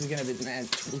This is gonna be, man,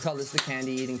 we call this the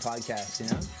candy eating podcast, you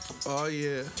know? Oh,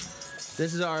 yeah.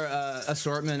 This is our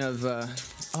assortment of,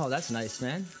 oh, that's nice,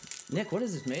 man. Nick, what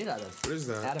is this made out of? What is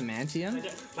that? Adamantium?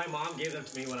 My mom gave them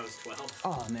to me when I was 12.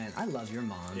 Oh, man, I love your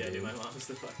mom. Yeah, dude. dude, my mom's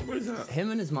the fucking... What is that? Him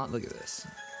and his mom, look at this.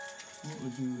 What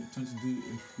would you attempt to do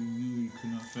if you knew you could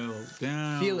not fail?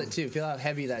 Damn. Feel it, too. Feel how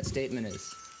heavy that statement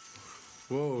is.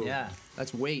 Whoa. Yeah,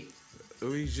 that's weight. It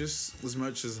weighs just as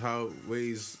much as how it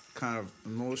weighs kind of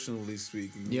emotionally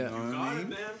speaking. Yeah. You know what I Got mean? it,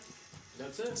 man.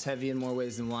 That's it. It's heavy in more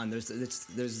ways than one.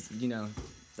 There's, you know,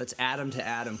 that's atom to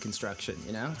atom construction,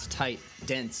 you know? It's tight,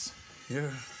 dense.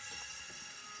 Yeah.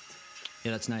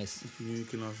 Yeah, that's nice. If you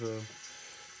cannot fail.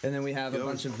 And then we have a Yo,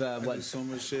 bunch of, I what, do so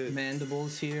much shit.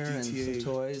 mandibles here and some GTA.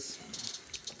 toys.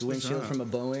 The windshield that? from a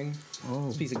Boeing. Oh.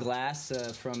 This piece of glass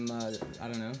from, I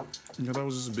don't know. I thought it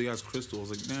was just a big ass crystal. I was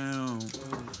like, damn.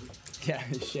 Yeah,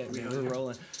 shit, man, we're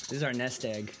rolling. This is our nest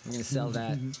egg. I'm gonna sell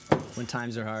that when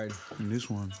times are hard. And this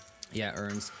one. Yeah,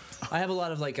 urns. I have a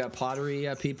lot of like pottery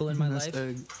people in my Nest life.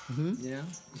 egg. You know,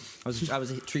 I was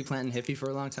a tree planting hippie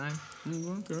for a long time.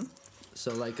 Okay.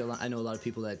 So like I know a lot of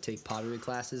people that take pottery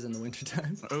classes in the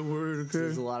wintertime. Oh, word, okay.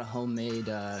 There's a lot of homemade,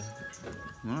 Nice.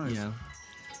 you know,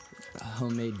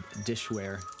 homemade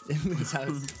dishware in this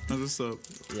house. That's what's up.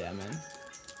 Yeah, man.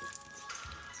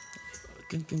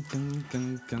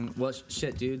 Well,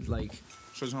 shit, dude. Like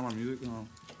Should I turn on my music? No.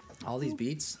 all these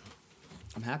beats,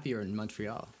 I'm happier in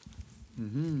Montreal.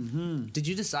 Mm-hmm. Did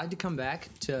you decide to come back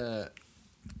to?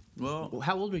 Well,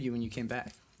 How old were you when you came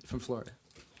back from Florida?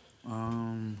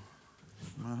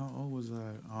 how old was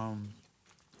I? I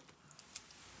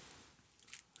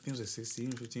think it was like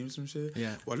 16 or 15 or some shit.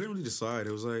 Yeah. Well, I didn't really decide.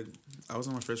 It was like, I was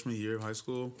in my freshman year of high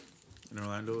school in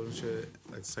Orlando and shit.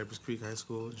 Like Cypress Creek High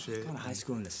School and shit. Going to high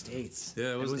school in the States.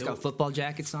 Yeah, Everyone's got football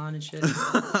jackets on and shit.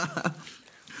 But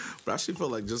I actually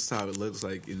felt like just how it looks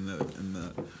like in the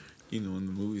you know, in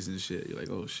the movies and shit. You're like,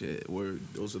 oh shit,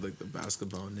 those are like the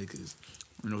basketball niggas.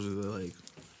 And those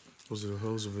are the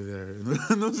hoes over there. And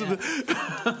those are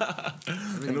the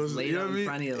Everything's laid you know out what I in mean?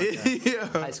 front of you like a Yeah.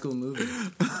 high school movie.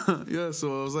 Yeah,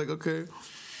 so I was like, okay,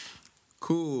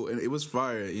 cool, and it was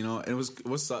fire, you know. And it was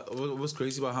what's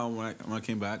crazy about how when I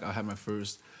came back, I had my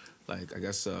first, like, I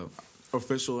guess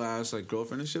official ass like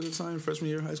girlfriend and shit at the time, freshman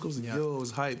year of high school. I was like, Yeah. yo, it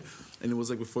was hype, and it was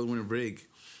like before the winter break,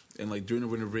 and like during the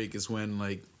winter break is when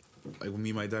like when me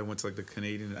and my dad went to like the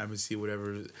Canadian embassy or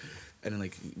whatever, and then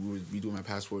like we were doing my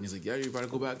passport, and he's like, yeah, you're about to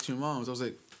go back to your mom's. I was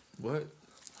like, what?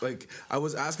 Like, I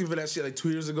was asking for that shit like 2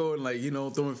 years ago and, like, you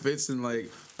know, throwing fits and, like,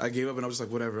 I gave up and I was just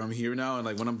like, whatever, I'm here now. And,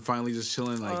 like, when I'm finally just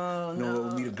chilling, like,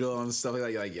 meet a girl and stuff like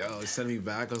that, you're like, yo, send me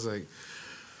back. I was like,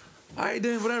 all right,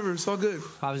 then, whatever, it's all good.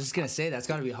 I was just gonna say that's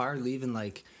got to be hard leaving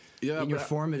like Yeah, in your but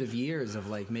formative years of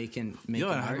like making. I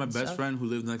art had my and best stuff. friend who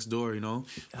lived next door, you know,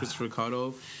 Christopher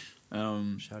Cotto.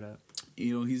 Shout out.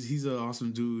 You know, he's an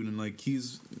awesome dude, and, like,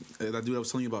 he's that dude I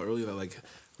was telling you about earlier that, like,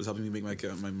 was helping me make my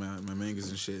mangas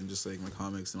and shit and just like my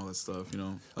comics and all that stuff, you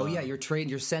know. Oh yeah,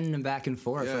 you're sending them back and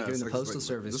forth like you're in the postal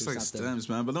service just or like something. stems,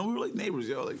 man. But no, we were like neighbors,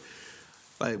 yo. Like,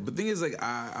 but the thing is, like,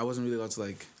 I wasn't really allowed to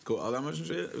like go out that much and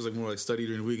shit. It was like more like study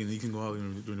during the week, and you can go out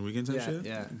during the weekend type shit.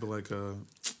 Yeah. But like,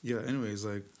 yeah. Anyways,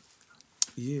 like,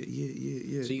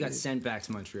 yeah. So you got sent back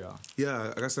to Montreal.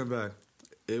 Yeah, I got sent back.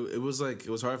 It was like, it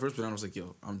was hard at first, but then I was like,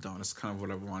 yo, I'm done. That's kind of what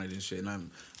I wanted and shit. And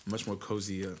I'm much more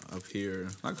cozy up here.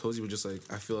 Not cozy, but just like,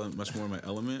 I feel much more in my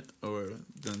element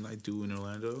than I do in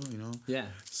Orlando, you know? Yeah.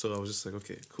 So I was just like,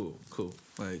 okay, cool.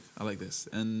 Like, I like this.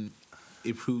 And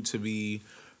it proved to be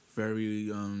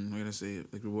very, I'm going to say,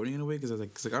 like, rewarding in a way, because I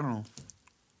was like, I don't know.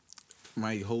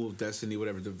 My whole destiny,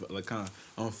 whatever, like, kind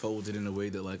of unfolded in a way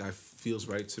that, like, feels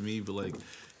right to me, but, like,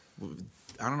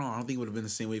 I don't know. I don't think it would have been the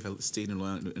same way if I stayed in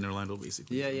Orlando,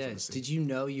 basically. Yeah. Did you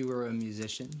know you were a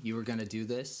musician? You were gonna do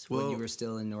this when you were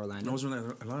still in Orlando? I was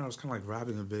kind of like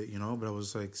rapping a bit, you know, but I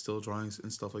was like still drawing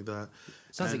and stuff like that.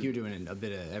 Sounds like you were doing a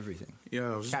bit of everything.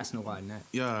 Yeah, I was Casting a wide net.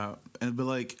 Yeah, but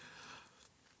like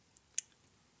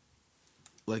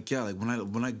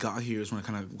when I got here is when I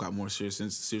kind of got more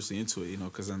seriously into it, you know,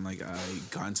 because then like I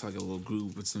got into like a little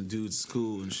group with some dudes at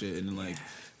school and shit, and then like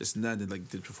this and that, and like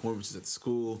did performances at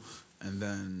school. And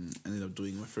then ended up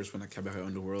doing my first one at Cabaret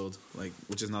Underworld, like,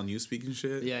 which is now Newspeak and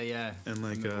shit. Yeah. And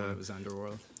like, it was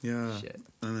Underworld. Yeah. Shit.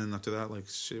 And then after that, like,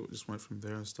 shit just went from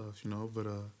there and stuff, you know. But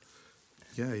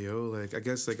yeah, yo, like, I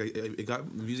guess like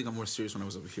music got more serious when I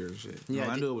was over here and shit. Yeah.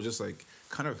 Orlando was just like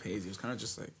kind of hazy. It was kind of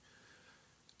just like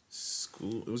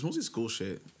school. It was mostly school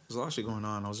shit. There's a lot of shit going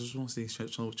on. I was just mostly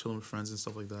chilling with friends and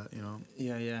stuff like that, you know.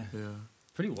 Yeah.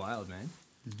 Pretty wild, man.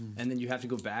 Mm-hmm. And then you have to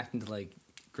go back into like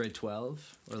grade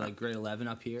 12 or like grade 11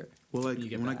 up here. Well, like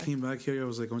when I came back here, I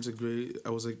was like, I went to grade. I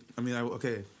was like,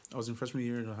 okay. I was in freshman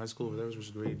year in high school over there, which was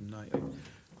grade 9, like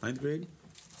 9th grade.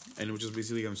 And it was just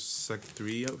basically I'm sec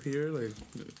 3 up here, like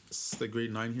it's like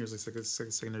grade 9 here is like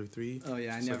secondary 3. Oh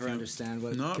yeah, I So never I understand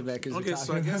what No, Quebecers okay, are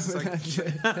so I talking guess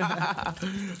about.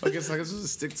 I guess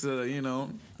just stick to you know.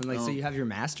 I'm like, so you have your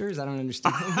masters? I don't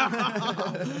understand.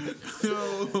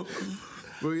 No,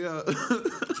 but yeah,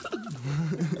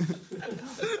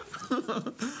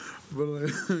 but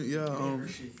like yeah,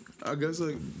 I guess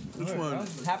like which one?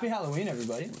 Happy Halloween,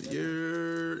 everybody.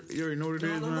 You already know what it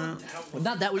is, man. Well,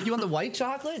 not that. You want the white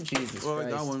chocolate? Jesus Well, like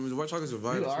Christ. that one. The white chocolate's a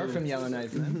vibe. You are too. from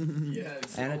Yellowknife, man. Yeah.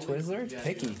 It's And a only- Twizzler? Yeah,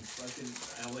 Picky. yeah, fucking,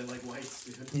 I only like whites,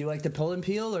 dude. You like the pull and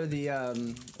peel or the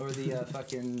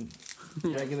fucking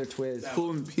regular Twiz?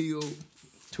 Pull and peel.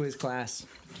 Twiz class.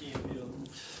 Key and Peele.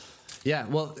 Yeah.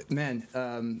 Well, man,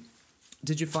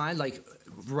 did you find like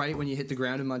right when you hit the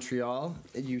ground in Montreal,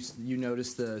 you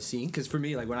noticed the scene? Because for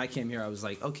me, like when I came here, I was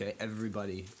like, okay,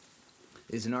 everybody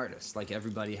is an artist. Like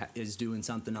everybody is doing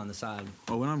something on the side.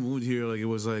 Oh, when I moved here, like it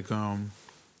was like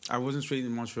I wasn't straight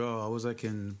in Montreal. I was like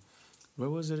in where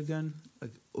was it again?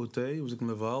 Like Hauteuil. It was like in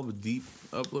Laval, but deep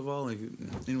up Laval. Like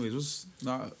anyways, it was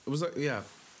not. It was like yeah,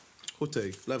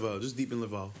 Hauteuil, Laval, just deep in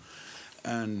Laval,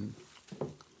 and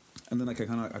then like I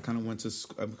kind of went to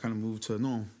I kind of moved to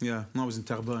I was in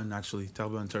Terrebonne actually,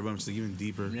 Terrebonne, which is like even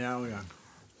deeper. Yeah, yeah.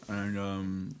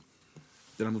 And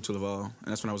then I moved to Laval,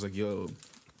 and that's when I was like, yo,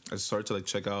 I started to like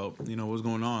check out, you know, what's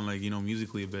going on, like, you know,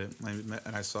 musically a bit. And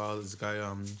I saw this guy,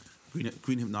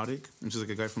 Green Hypnotic, which is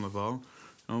like a guy from Laval,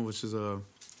 you know, which is one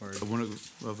of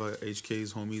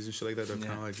HK's homies and shit like that. They're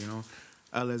kind of like, you know,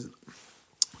 Alice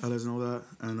and all that.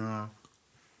 And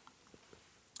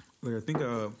like I think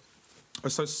I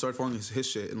started following his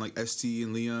shit and like ST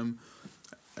and Liam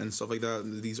and stuff like that.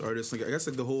 These artists, like I guess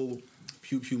like the whole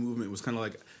Pew Pew movement was kind of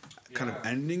like. Kind of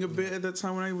ending a bit at that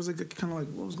time when I was like kind of like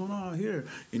what was going on here,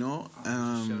 you know?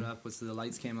 Showed up. The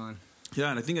lights came on. Yeah,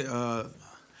 and I think I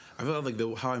felt like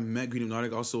how I met Green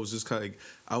Hypnotic also was just kind of like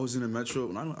I was in a metro.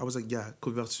 And I was like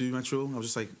Couverture metro. I was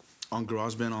just like on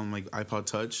GarageBand on like iPod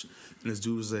Touch, and this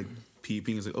dude was like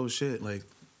peeping. He's like, oh shit, like.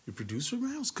 Your producer,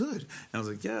 man, was good. And I was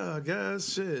like, yeah, I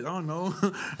guess, shit, I don't know.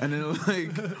 And then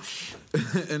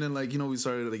like, you know, we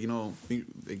started like, you know,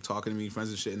 like talking to me, friends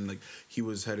and shit, and like he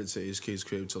was headed to HK's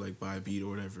crib to like buy a beat or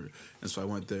whatever. And so I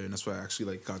went there, and that's why I actually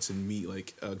like got to meet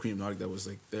like Green Hypnotic that was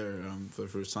like there for the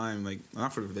first time. Like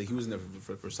not for he wasn't there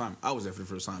for the first time. I was there for the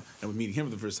first time, and was meeting him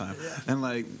for the first time. Yeah. And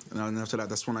like, and after that,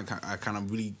 that's when I kind of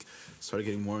really started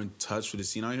getting more in touch with the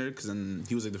scene out here, because then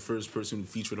he was like the first person who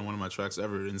featured on one of my tracks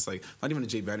ever, and it's like not even a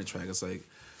Jei Bandit track. It's like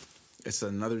it's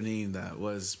another name that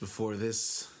was before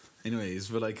this. Anyways,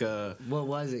 but like what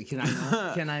was it? Can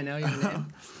I know your name?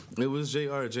 It was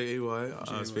JR, Jay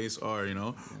space R, you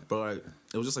know. Yeah. But like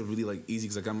it was just like really like easy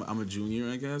because like I'm a junior,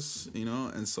 I guess, you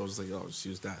know, and so I was like, oh, just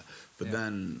use that. But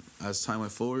then as time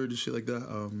went forward and shit like that,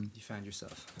 you found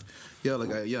yourself. Yeah,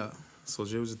 like So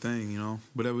Jay was a thing, you know.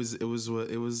 But it was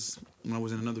when I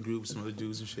was in another group, some other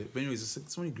dudes and shit. But anyways, there's like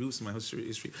so many groups in my history.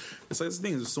 It's like this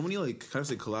thing. There's so many like kind of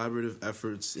like collaborative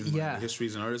efforts in like,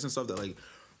 histories and artists and stuff that like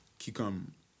keep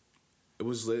it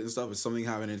was lit and stuff, but something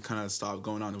happened and it kind of stopped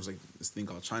going on. There was like this thing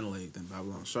called China Lake, then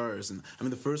Babylon Shores, and I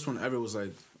mean the first one ever was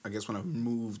like I guess when I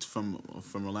moved from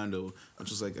Orlando,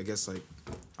 which was like I guess like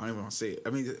I don't even want to say it.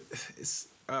 I mean it's.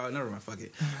 Never mind, fuck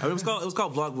it. I mean, it was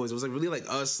called Block Boys. It was like really like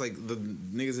us, like the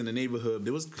niggas in the neighborhood.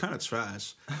 It was kind of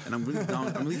trash, and I'm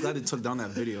really glad they took down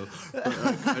that video. But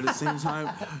at the same time,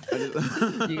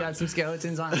 you got some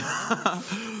skeletons on.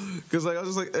 Because like I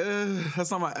was just like,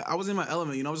 that's not my. I was in my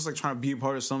element, you know. I was just like trying to be a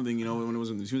part of something, you know, when it was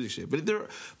in this music shit.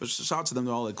 But shout out to them.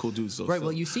 They're all like cool dudes. So, right.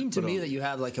 Well, you seem to me that you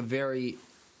have like a very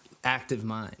active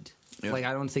mind. Yeah. Like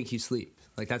I don't think you sleep.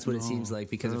 Like that's what it seems like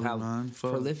because of how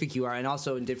prolific you are, and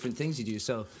also in different things you do.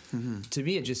 So, to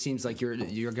me, it just seems like you're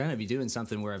gonna be doing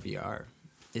something wherever you are.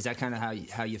 Is that kind of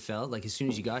how you felt? Like as soon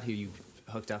as you got here, you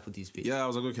hooked up with these people. Yeah, I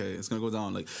was like, okay, it's gonna go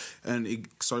down. Like, and it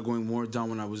started going more down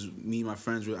when me and my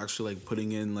friends were actually like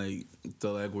putting in like the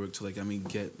legwork to like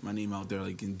get my name out there,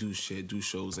 like and do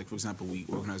shows. Like for example, we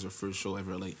organized our first show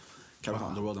ever, like Capital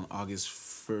in the World on August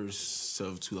 1st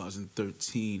of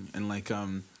 2013, and like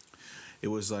it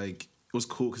was like. It was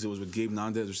cool because it was with Gabe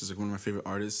Nandez, which is like one of my favorite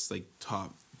artists, like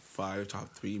top 5, top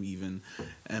 3 even,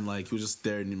 and like he was just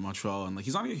there in Montreal, and like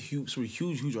he's not like a huge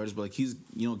artist, but like he's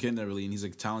getting there really, and he's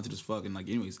like talented as fuck, and like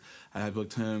anyways, I had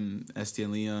booked him, ST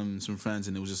and Liam, some friends,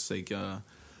 and it was just like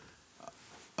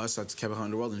us at Capital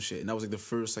Underworld and shit, and that was like the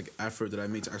first like effort that I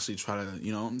made to actually try to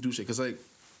do shit, because like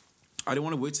I didn't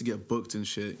want to wait to get booked and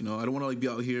shit, I don't want to like be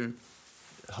out here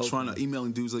trying to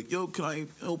emailing dudes like, yo, can I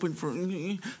open for?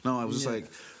 No, I was just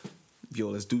like. yo,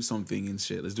 let's do something and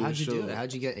shit. Let's do a show.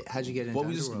 How'd you do it? How'd you get into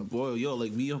Underworld? Well, yo,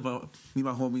 like me and my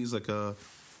homies, like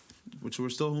which we're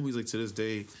still homies like to this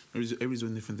day. Everybody's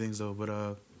doing different things though, but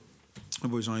my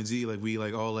boy Johnny Z, like we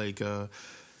like all like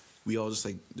we all just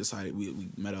like decided we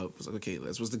met up. It was like, okay,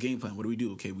 what's the game plan? What do we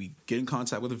do? Okay, we get in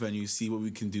contact with the venue, see what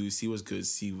we can do, see what's good,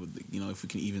 see what, you know, if we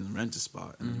can even rent a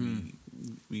spot. And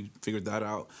we figured that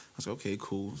out. I was like, okay,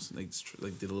 cool. So, like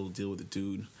did a little deal with the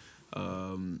dude.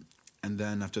 And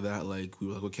then after that, like we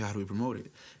were like, okay, how do we promote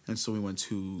it? And so we went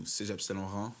to Cégep Saint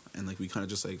Laurent, and like we kind of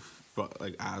just like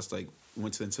asked, like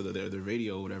went into their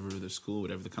radio, whatever, their school,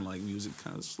 whatever, the kind of like music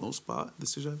kind of slow spot, the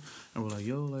Cégep, and we're like,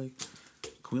 yo, like,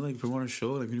 can we like promote our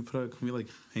show? Like, can we like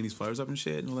hang these flyers up and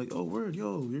shit? And we're like, oh, word,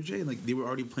 yo, you're Jay. And like they were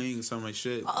already playing some of my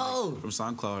shit from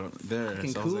SoundCloud there.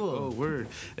 So I was like, oh, word.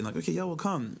 And like, okay, yeah, we'll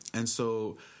come. And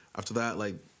so after that,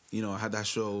 like, you know, I had that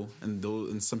show,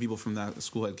 and some people from that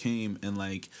school had came, and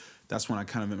like that's when I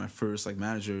kind of met my first like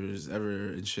managers ever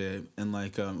and shit. And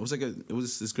like it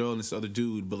was this girl and this other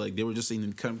dude, but like they were just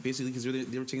saying kind of basically because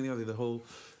they were taking the whole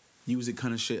music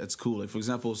kind of shit that's cool. Like for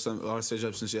example, a lot of stage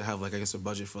ups and shit have like I guess a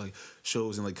budget for like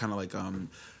shows and like kind of like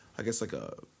I guess like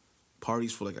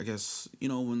parties for like I guess, you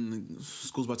know, when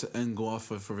school's about to end, go off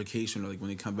for vacation, or like when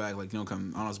they come back, like, you know,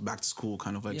 come on us back to school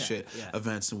kind of like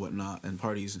events and whatnot and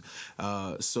parties.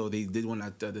 So they did one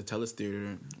at the Telus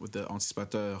Theater with the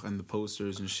Anticipateur and the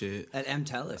posters and shit. At M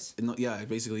Telus? Yeah,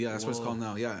 basically, yeah, that's what it's called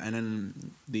now. Yeah, and then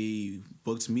they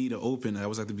booked me to open. I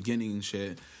was at the beginning and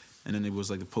shit. And then it was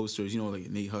like the posters, you know, like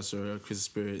Nate Husser, Chris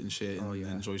Spirit and shit,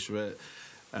 and Joy Charette.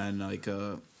 And like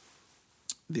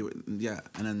they were, and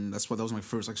then that was my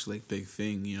first actually like big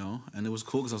thing, you know. And it was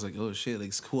cool because I was like, oh shit, like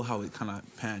it's cool how it kind of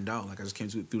panned out. Like I just came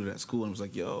through that school and was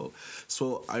like, yo.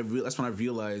 So that's when I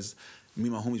realized, me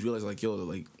and my homies realized like, yo,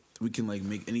 like we can like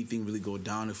make anything really go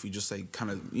down if we just like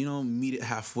kind of, you know, meet it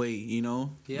halfway, you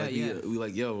know. Yeah, like, we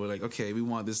like, yo, we're like, okay, we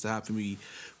want this to happen. We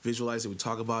visualize it, we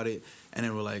talk about it, and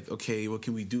then we're like, okay, what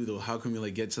can we do though? How can we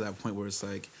like get to that point where it's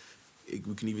like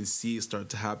we can even see it start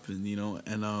to happen, you know?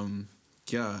 And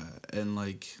yeah, and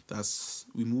like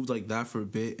we moved like that for a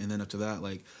bit, and then after that,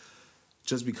 like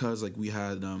just because like we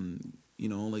had you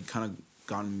know, like kind of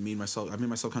I made myself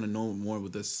kind of known more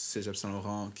with the Cégep Saint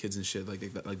Laurent kids and shit like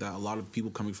that. A lot of people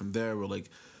coming from there were like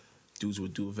dudes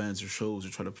would do events or shows or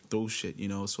try to throw shit, you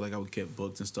know. So like I would get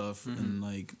booked and stuff, and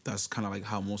like that's kind of like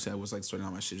how mostly I was like starting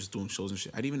out my shit, just doing shows and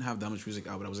shit. I didn't even have that much music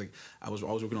out, but I was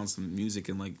always working on some music,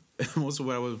 and like most of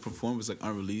what I would perform was like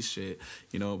unreleased shit,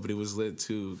 you know. But it was lit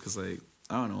too, cause like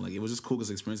I don't know, like it was just cool because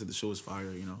the experience at the show was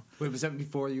fire, you know. Wait, was that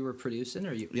before you were producing,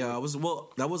 or you? Yeah, that was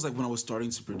like when I was starting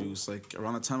to produce. Like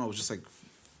around the time I was just like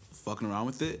fucking around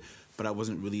with it, but I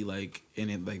wasn't really like in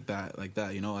it like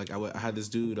that, you know. Like I had this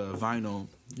dude Vino.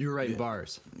 You were writing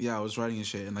bars. Yeah, I was writing and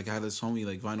shit, and like I had this homie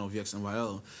like Vino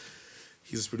VXNYL.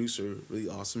 He's a producer, really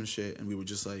awesome and shit, and we were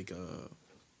just like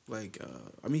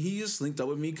I mean, he just linked up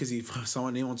with me because he saw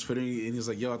my name on Twitter, and he was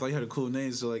like, yo, I thought you had a cool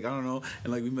name, so like I don't know,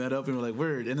 and like we met up and we're like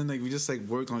word, and then like we just like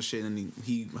worked on shit, and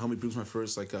he helped me produce my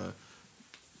first like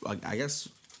I guess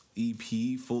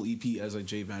full EP as like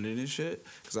Jei Bandit and shit,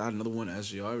 because I had another one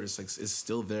as SGR. It's like it's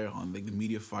still there on like the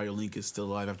Media Fire link is still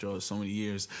alive after so many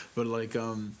years, but like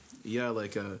so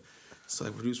I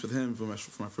produced with him for my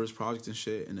first project and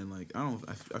shit, and then like I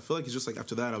feel like it's just like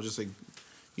after that I was just like,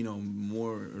 you know,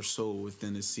 more or so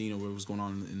within the scene or what was going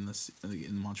on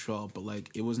in Montreal, but like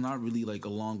it was not really like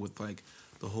along with like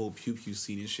the whole Pew Pew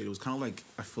scene and shit. It was kind of like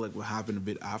I feel like what happened a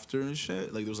bit after and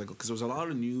shit. Like there was like because there was a lot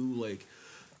of new like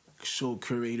show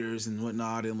curators and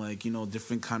whatnot, and like, you know,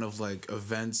 different kind of like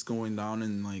events going down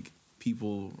and like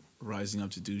people rising up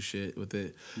to do shit with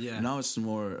it. Yeah. Now it's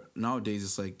more nowadays.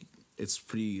 It's like it's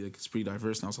pretty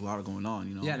diverse now. It's a lot of going on,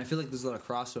 you know. Yeah, and I feel like there's a lot of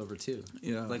crossover too.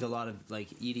 Yeah. Like a lot of like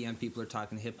EDM people are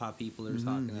talking to hip hop people are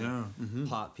talking to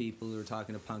pop people are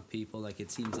talking to punk people. Like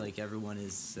it seems like everyone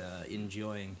is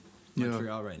enjoying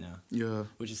Montreal right now. Yeah.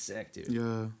 Which is sick, dude.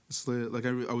 Yeah, it's lit. Like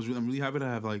I'm really happy to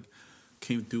have like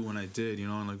came through when I did, you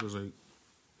know, and like it was like,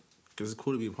 because it's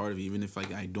cool to be a part of it, even if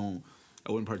like I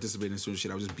wouldn't participate in certain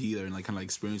shit. I would just be there and like kind of like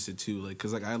experience it too, like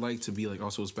because like I like to be like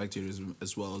also a spectator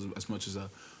as well as much as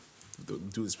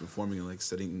do this performing and like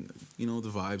setting, you know, the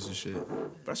vibes and shit.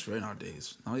 But that's rare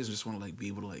nowadays. Nowadays I just want to like be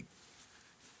able to like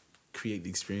create the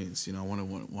experience, you know. I want to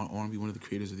be one of the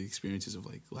creators of the experiences of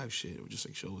like live shit or just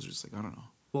like shows or just like I don't know.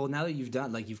 Well, now that you've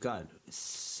done like you've got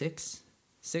six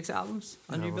albums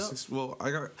under your belt? Well, I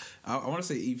want to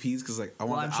say EPs because like I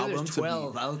want the sure album there's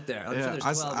 12 out there. I'm sure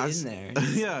there's 12 in there.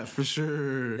 Yeah, for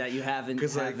sure. That you haven't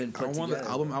put like, together. I want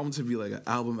the album to be like an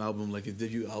album, like a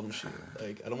debut album shit.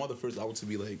 Like I don't want the first album to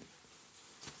be like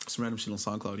some random shit on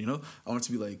SoundCloud, you know? I want it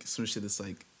to be like some shit that's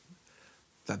like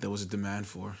that there was a demand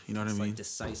for. You know what I mean? Like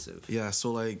decisive. Yeah.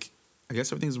 So like, I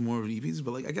guess everything's more EPs,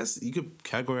 but like I guess you could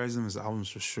categorize them as albums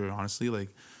for sure. Honestly, like.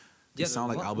 They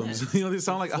sound like albums. Man. They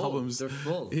sound like full. albums. They're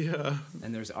full. Yeah.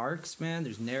 And there's arcs, man.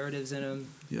 There's narratives in them.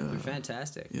 Yeah. They're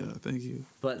fantastic. Yeah, thank you.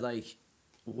 But like,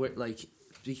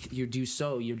 you're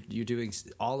doing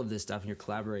all of this stuff and you're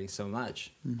collaborating so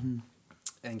much,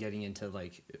 and getting into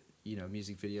like,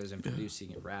 music videos and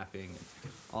producing and rapping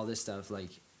and all this stuff.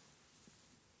 Like,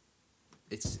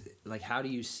 it's like, how do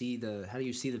you see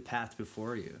the path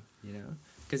before you?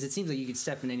 Because it seems like you could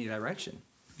step in any direction.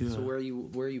 Yeah. So where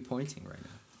are you pointing right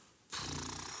now?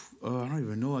 I don't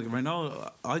even know. Like right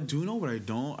now, I do know, but I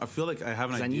don't. I feel like I have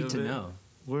an idea. I need to know.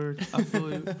 Word. I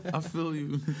feel you. I feel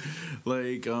you.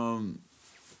 Like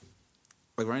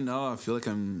right now, I feel like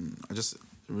I just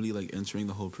really like entering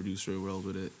the whole producer world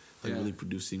with it. Like really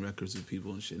producing records with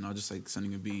people and shit. Not just like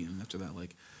sending a beat and after that,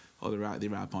 like, they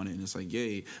rap on it and it's like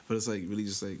yay. But it's like really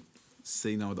just like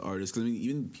sitting down with the artist. Because I mean,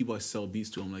 even people I sell beats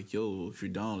to, I'm like, yo, if you're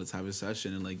down, let's have a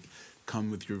session and like.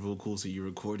 Come with your vocals that you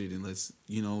recorded and let's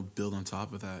build on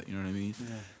top of that, you know what I mean?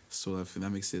 Yeah. So I feel that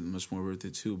makes it much more worth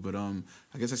it too. But I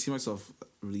guess I see myself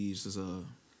really just as I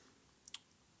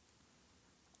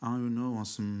don't even know, on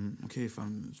some, okay, if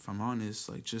I'm honest,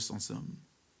 like just on some,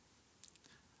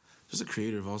 just a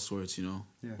creator of all sorts, Yeah.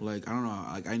 Like I don't know,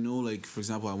 like I know, like for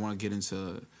example, I want to get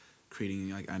into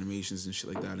creating like animations and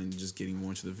shit like that and just getting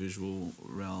more into the visual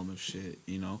realm of shit,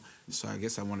 So I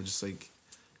guess I want to just like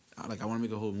I want to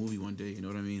make a whole movie one day, you know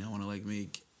what I mean? I want to like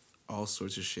make all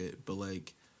sorts of shit, but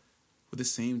like with the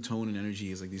same tone and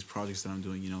energy as like these projects that I'm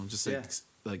doing, just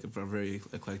like a very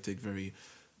eclectic, very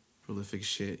prolific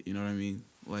shit, you know what I mean?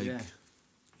 Like,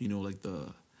 like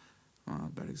the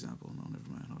bad example. No, never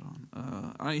mind. Hold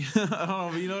on. I don't know,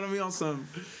 but you know what I mean? On some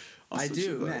I do,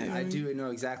 shit, man. Like, I do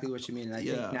know exactly what you mean, and I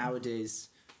think nowadays.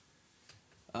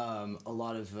 A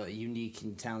lot of unique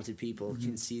and talented people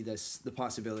can see the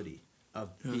possibility of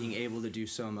being able to do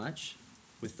so much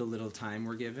with the little time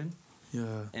we're given. Yeah.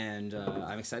 And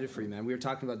I'm excited for you, man. We were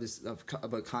talking about this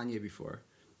about Kanye before,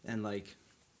 and like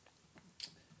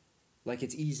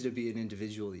it's easy to be an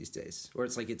individual these days, or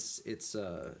it's like it's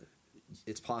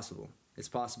possible. It's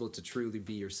possible to truly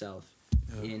be yourself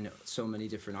in so many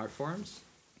different art forms,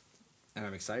 and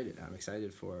I'm excited.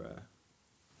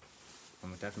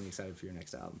 I'm definitely excited for your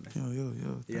next album, man.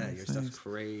 Yo. Yeah, your stuff's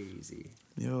crazy.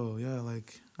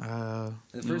 Like...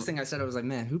 the first thing I said, I was like,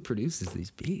 man, who produces these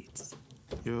beats?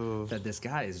 That this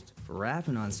guy is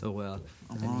rapping on so well.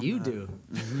 And you do.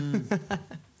 Mm-hmm.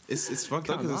 It's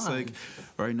fucked up because it's like,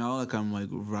 right now, like, I'm, like,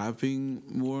 rapping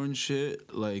more and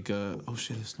shit. Like, oh,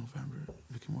 shit, it's November.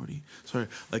 Rick and Morty. Sorry.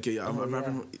 Like, I'm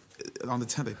rapping... On the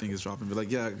 10th, I think it's dropping. But,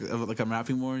 like, like, I'm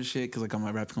rapping more and shit because, like, I'm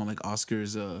rapping on, like,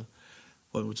 Oscar's...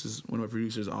 which is one of my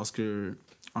producers, Oscar.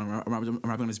 I'm rapping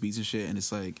on his beats and shit, and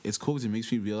it's like it's cool because it makes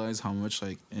me realize how much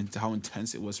like and how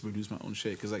intense it was to produce my own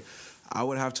shit. Because like I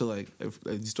would have to like if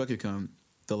these could come,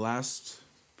 the last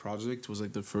project was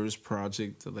like the first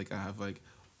project that like I have like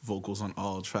vocals on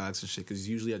all tracks and shit. Because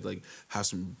usually I'd like have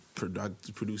some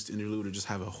produced interlude or just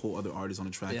have a whole other artist on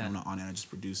the track and I'm not on it. And I just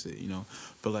produce it,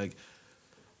 But like,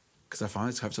 because I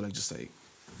finally have to like just like.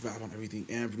 Rap on everything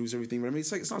and produce everything, but I mean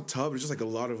it's like it's not tough. But it's just like a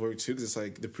lot of work too, because it's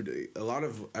like a lot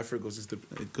of effort goes into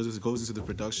the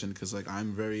production. Because like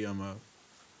I'm very I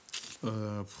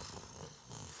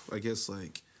guess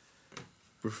like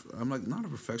I'm like not a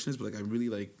perfectionist, but like I really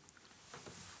like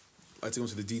to go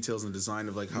into the details and the design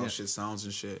of like how shit sounds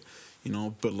and shit,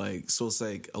 But like so it's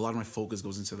like a lot of my focus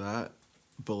goes into that,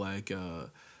 but like.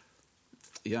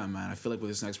 Yeah, man. I feel like with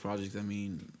this next project, I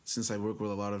mean, since I work with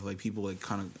a lot of like people, like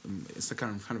kind of, it's like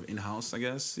kind of in house, I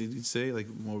guess you'd say, like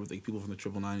more with like people from the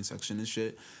 999 section and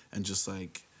shit, and just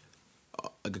like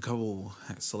a couple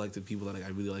selected people that like, I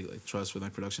really like trust with my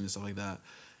production and stuff like that,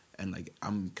 and like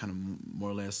I'm kind of more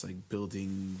or less like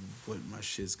building what my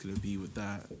shit's gonna be with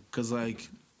that, cause like.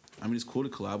 I mean, it's cool to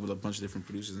collab with a bunch of different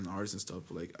producers and artists and stuff,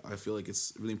 but like I feel like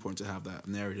it's really important to have that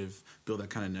narrative, build that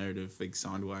kind of narrative, like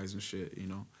sound wise and shit,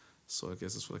 So I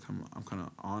guess that's what like I'm kind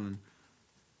of on,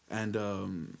 and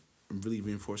I'm really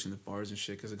reinforcing the bars and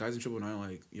shit because the guys in 999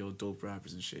 like dope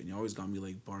rappers and shit, and you always got me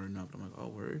like barring up. And I'm like, oh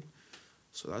word,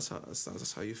 so that's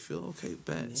how you feel, okay,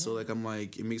 bet. Yeah. So like I'm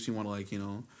like it makes me want to like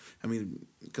I mean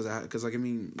because like I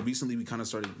mean recently we kind of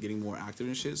started getting more active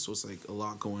and shit, so it's like a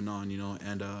lot going on,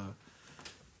 and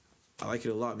I like it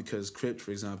a lot because Crypt,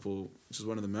 for example, which is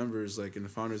one of the members like and the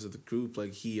founders of the group,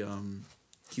 like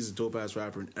he's a dope ass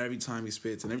rapper, and every time he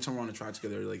spits, and every time we're on a track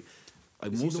together, like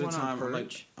most of the time, I'm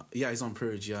like, he's on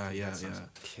Purge, yeah.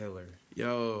 Killer.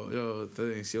 Yo,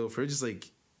 thanks, Purge is like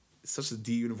such a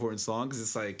deep and important song because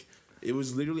it's like It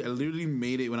was literally, I literally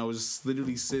made it when I was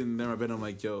literally sitting there in my bed. I'm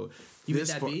like, yo. You made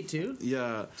that beat too?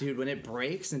 Yeah. Dude, when it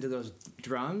breaks into those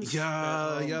drums.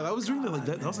 Yeah, that was really like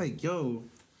that. That was like, yo.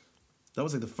 That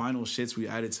was like the final shits we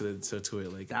added to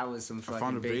it. Like that was some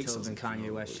fucking Beethoven and Kanye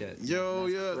West shit. Yo,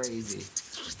 yeah. Crazy.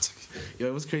 Yo,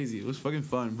 it was crazy. It was fucking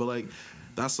fun. But like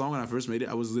that song when I first made it,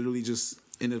 I was literally just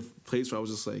in a place where I was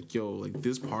just like, yo, like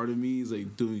this part of me is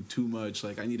like doing too much.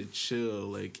 Like I need to chill.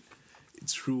 Like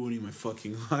it's ruining my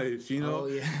fucking life, you know? Oh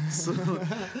yeah. So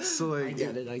like I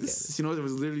get it. You know, it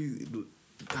was literally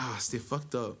stay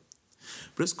fucked up.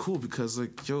 But it's cool because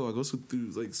like, yo, I go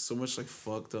through like so much like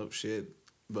fucked up shit.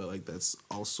 But like that's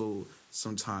also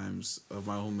sometimes of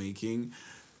my own making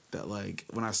that like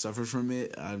when I suffer from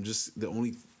it, I'm just the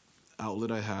only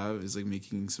outlet I have is like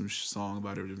making some song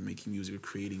about it or making music or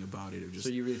creating about it or just.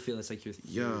 So you really feel it's like your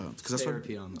because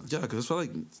therapy almost. Yeah, because that's why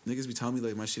like niggas be telling me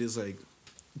like my shit is like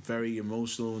very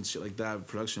emotional and shit like that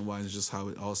production wise, just how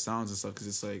it all sounds and stuff. Because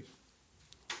it's like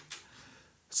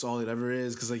it's all it ever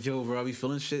is. Because like yo, bro, I be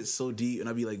feeling shit so deep and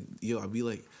I be like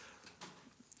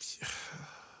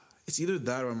it's either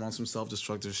that or I'm on some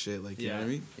self-destructive shit, like, you know what I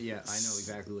mean? Yeah, I know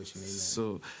exactly what you mean there.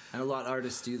 So, and a lot of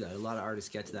artists do that. A lot of artists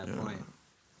get to that point.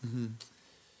 Mm-hmm.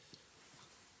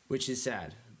 Which is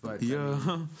sad. But, yeah.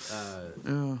 I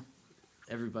mean,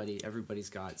 everybody's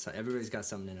got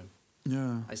something in them.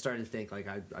 Yeah. I started to think, like,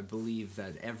 I believe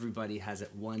that everybody has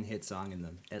one hit song in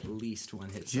them. At least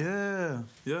one hit song.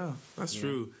 Yeah, that's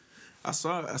true. That's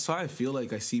why I feel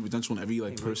like I see potential in every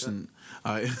like person.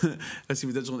 I see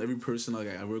potential in every person like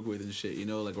I work with and shit, you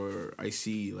know, like or I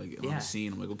see like on the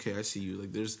scene. I'm like, okay, I see you. Like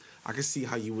I can see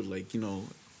how you would like, you know,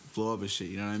 blow up and shit.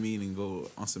 You know what I mean, and go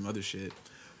on some other shit.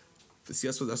 But see,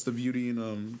 that's the beauty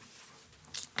in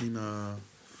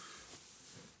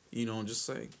you know, just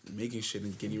like making shit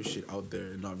and getting your shit out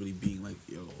there and not really being like,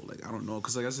 yo, like, I don't know.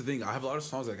 Cause like, that's the thing. I have a lot of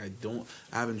songs like I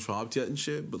haven't dropped yet and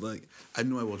shit, but like, I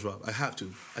know I will drop. I have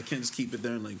to. I can't just keep it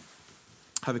there and like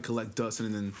have it collect dust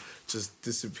and then just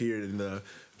disappear in the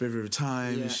river of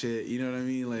time and shit. You know what I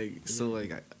mean? Like, so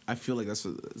like, I feel like that's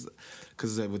what,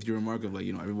 cause like with your remark of like,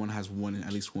 you know, everyone has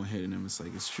at least one hit in them. It's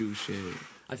like, it's true shit.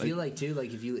 I feel like too,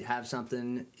 like if you have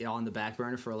something on the back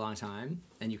burner for a long time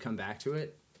and you come back to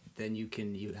it, then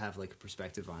you have like a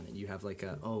perspective on it. You have like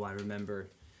I remember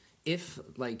if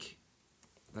like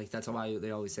that's why they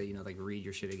always say, you know, like read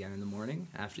your shit again in the morning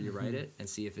after you write it and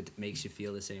see if it makes you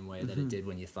feel the same way that it did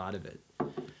when you thought of it.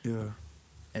 Yeah.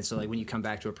 And so like when you come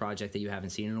back to a project that you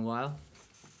haven't seen in a while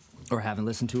or haven't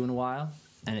listened to in a while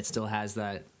and it still has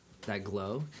that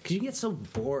glow, because you can get so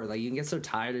bored, like you can get so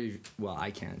tired of, well,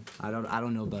 I can. I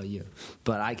don't know about you,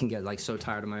 but I can get like so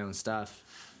tired of my own stuff.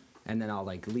 And then I'll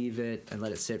like leave it and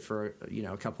let it sit for, you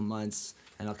know, a couple months,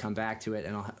 and I'll come back to it,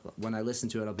 and when I listen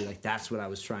to it, I'll be like, that's what I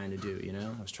was trying to do, you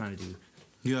know? I was trying to do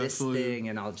this thing,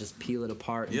 and I'll just peel it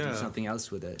apart and do something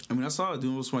else with it. I mean, that's how I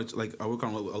do most of my, like, I work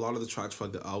on a lot of the tracks for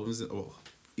like the albums,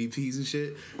 EPs and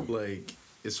shit. Like,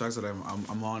 it's tracks that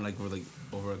I'm on like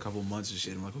over a couple months and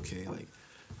shit. I'm like, okay, like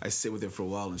I sit with it for a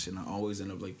while and shit, and I always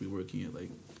end up like reworking it, like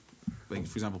for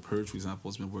example, Purge, for example,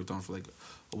 it's been worked on for like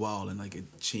a while, and like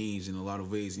it changed in a lot of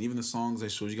ways. And even the songs I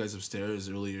showed you guys upstairs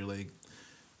earlier, like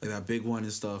that big one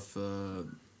and stuff, the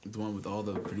one with all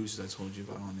the producers I told you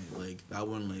about on it, like that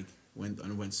one like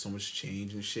underwent so much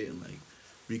change and shit, and like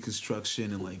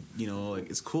reconstruction, and like, you know, like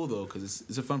it's cool though because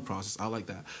it's a fun process. I like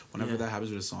that. Whenever that happens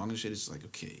with a song and shit, it's just like,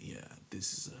 okay, yeah,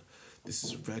 this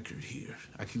is a record here.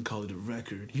 I can call it a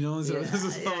record, you know?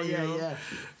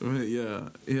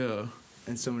 Yeah.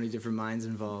 And so many different minds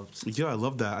involved. Yeah, I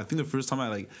love that. I think the first time I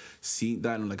like seen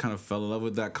that and like kind of fell in love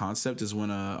with that concept is when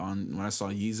I saw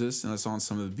Yeezus and I saw on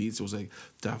some of the beats it was like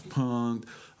Daft Punk,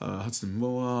 Hudson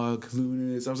Mohawk,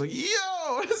 Lunas. I was like,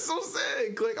 yo, that's so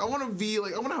sick. Like I want to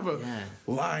have a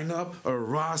lineup, a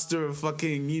roster of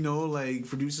fucking, you know, like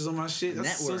producers on my shit.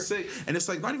 That's so sick. And it's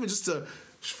like not even just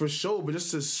for show, but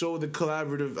just to show the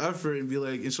collaborative effort and be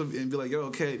like, yo,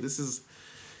 okay, this is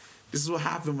what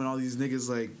happened when all these niggas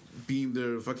like beam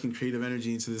their fucking creative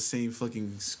energy into the same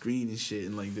fucking screen and shit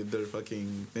and like did their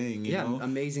fucking thing, you know?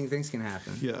 Amazing things can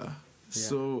happen. Yeah.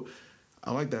 So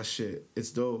I like that shit.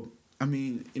 It's dope. I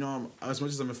mean, you know, as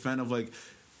much as I'm a fan of like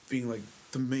being like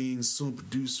the main solo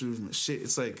producer and shit,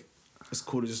 it's like it's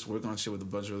cool to just work on shit with a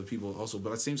bunch of other people also, but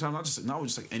at the same time not with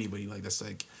just like anybody, like that's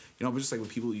like, you know, but just like with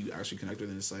people you actually connect with,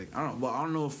 and it's like I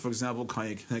don't know if, for example,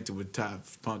 Kanye connected with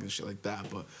Daft Punk and shit like that,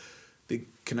 but they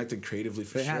connected creatively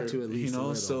for sure. They had to at least, you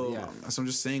know. So I'm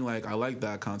just saying, like, I like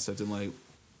that concept, and like,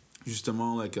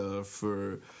 justement, like,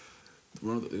 for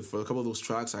a couple of those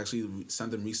tracks, I actually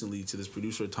sent them recently to this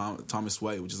producer Thomas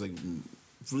White, which is like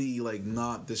really like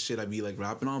not the shit I be like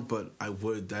rapping on, but I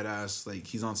would that ass like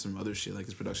he's on some other shit. Like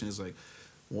his production is like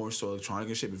more so electronic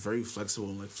and shit, but very flexible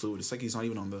and like fluid. It's like he's not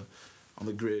even on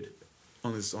the grid,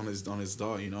 on his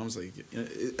DAW. You know, I was like,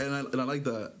 and I like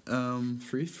that.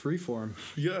 Free form.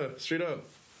 Yeah, straight up.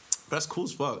 But that's cool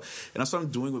as fuck. And that's what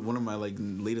I'm doing with one of my like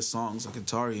latest songs, like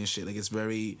Atari and shit. Like it's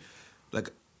very, like,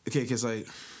 okay, because like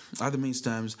I had the main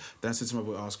stems, then I sent to my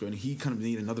boy Oscar, and he kind of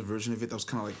needed another version of it that was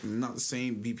kind of like not the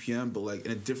same BPM, but like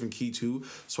in a different key too.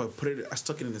 So I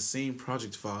stuck it in the same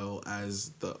project file as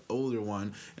the older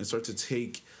one, and started to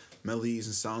take melodies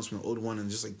and sounds from the old one and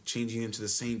just like changing them to the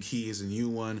same key as the new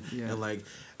one. Yeah. And like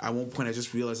at one point I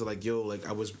just realized that like, yo, like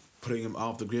I was putting him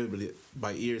off the grid, but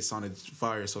by ear it sounded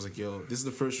fire. So I was like, yo, this is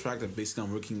the first track that basically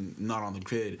I'm working not on the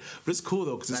grid. But it's cool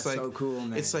though, because it's like, so cool,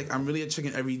 man. It's like I'm really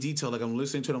checking every detail. Like I'm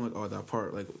listening to it, I'm like, oh, that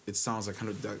part, like it sounds like kind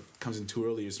of that comes in too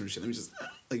early or some shit. Let me just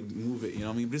like move it, you know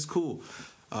what I mean? But it's cool.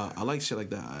 I like shit like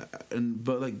that.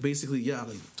 But like basically, yeah,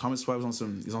 like Thomas Swipe he's on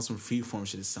some freeform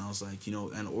shit. It sounds like, you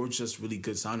know, and or just really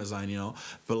good sound design, you know.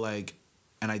 But like.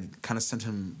 And I kind of sent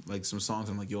him like some songs.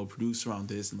 I'm like, yo, produce around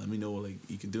this and let me know what like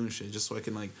you can do and shit, just so I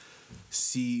can like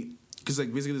see, because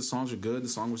like basically the songs are good. The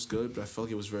song was good, but I felt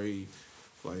like it was very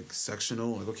like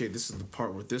sectional. Like, okay, this is the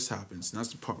part where this happens, and that's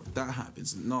the part where that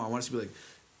happens. No, I want it to be like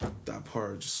that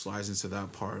part just slides into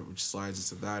that part, which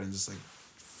slides into that, and just like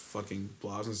fucking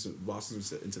blossoms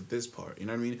into this part. You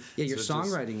know what I mean? Yeah, your so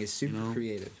songwriting is super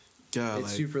creative. Yeah, it's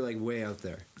like, super like way out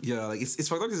there. Yeah, like it's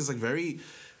fucked up because it's like very.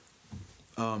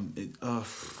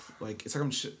 Like it's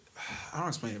like I don't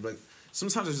explain it, but like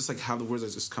sometimes I just like have the words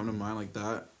that just come to mind like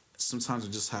that. Sometimes I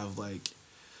just have like,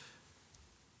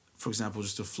 for example,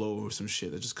 just a flow or some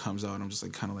shit that just comes out and I'm just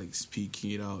like kind of like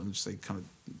speaking it out and just like kind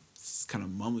of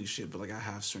mumbly shit, but like I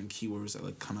have certain keywords that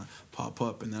like kind of pop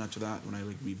up, and then after that when I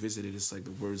like revisit it, it's like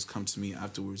the words come to me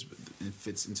afterwards, but it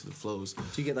fits into the flows. Do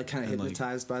you get like kind of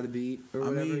hypnotized by the beat or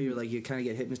whatever? You're like you kind of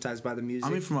get hypnotized by the music. I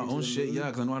mean, for my own shit, yeah,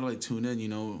 because I know how to like tune in, you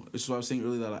know. Which is what I was saying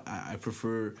earlier, that I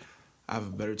prefer. I have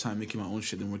a better time making my own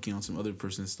shit than working on some other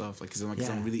person's stuff. Like, because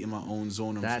I'm really in my own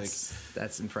zone.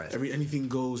 That's impressive. Anything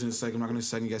goes, and it's like I'm not gonna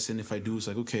second guess it. And if I do, it's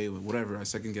like okay, whatever. I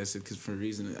second guess it because for a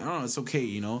reason. I don't know. It's okay,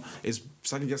 you know. It's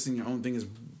second guessing your own thing is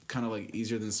kind of like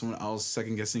easier than someone else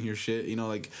second guessing your shit. You know,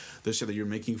 like the shit that you're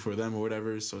making for them or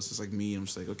whatever. So it's just like me. I'm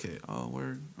just like okay, oh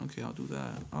word, okay, I'll do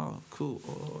that. Oh cool.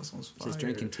 Oh, that sounds fire. Just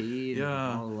drinking tea.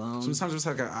 Yeah. All alone. Sometimes it's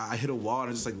like I hit a wall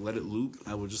and I just like let it loop.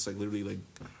 I would just like literally like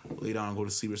lay down and go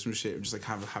to sleep or some shit, or just like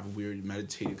have a weird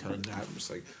meditative kind of nap, just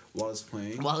like while it's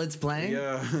playing.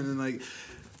 Yeah, and then like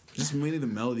just mainly the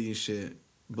melody and shit.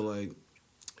 But like,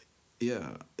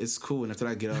 yeah, it's cool. And after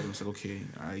I get up, I'm just like, okay,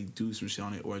 I do some shit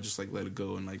on it, or I just like let it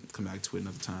go and like come back to it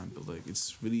another time. But like,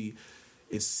 it's really,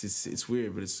 it's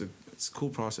weird, but it's a cool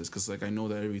process because like I know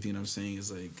that everything I'm saying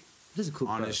is like. This is a cool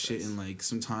honest shit, and like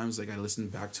sometimes like I listen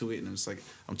back to it and I'm just like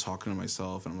I'm talking to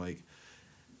myself and I'm like.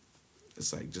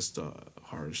 It's like just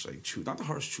harsh, like truth, not the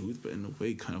harsh truth, but in a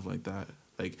way, kind of like that.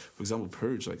 Like for example,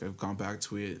 Purge. Like I've gone back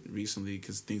to it recently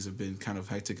because things have been kind of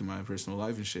hectic in my personal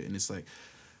life and shit. And it's like,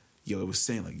 yo, it was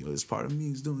saying like, yo, this part of me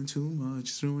is doing too much.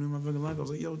 It's ruining my fucking life. I was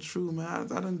like, yo, true,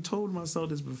 man. I done told myself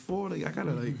this before. Like I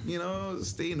gotta like, you know,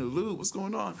 stay in the loop. What's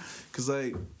going on? Because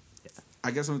like,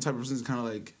 I guess I'm the type of person to kind of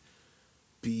like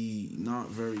be not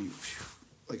very,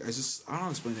 like I don't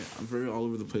explain it. I'm very all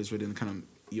over the place right in kind of.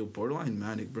 Yo, borderline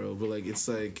manic, bro. But like, it's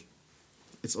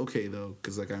okay though,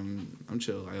 cause like I'm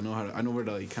chill. I know where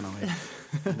to like kind of like,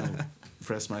 you know,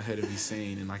 press my head and be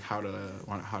sane, and like how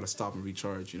to stop and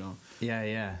recharge. You know.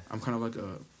 Yeah. I'm kind of like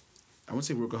I wouldn't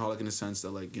say workaholic in the sense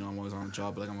that like you know I'm always on a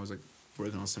job, but like I'm always like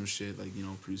working on some shit, like you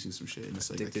know producing some shit, and it's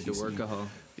like addicted to workaholic.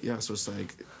 Yeah, so it's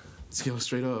like.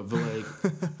 Straight up, but like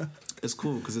it's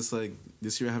cool because it's like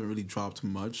this year I haven't really dropped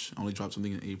much. I only dropped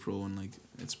something in April, and like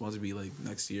it's supposed to be like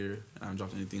next year. I haven't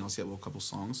dropped anything else yet. Well, a couple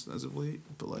songs as of late,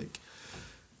 but like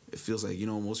it feels like you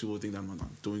know most people think that I'm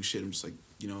not doing shit. I'm just like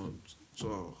you know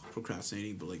so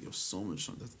procrastinating, but like there's so much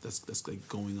that's like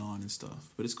going on and stuff.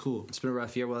 But it's cool. It's been a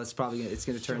rough year. Well, it's probably it's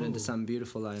gonna turn into something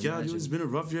beautiful. I imagine. Dude, it's been a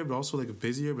rough year, but also like a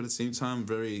busy year. But at the same time,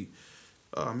 very.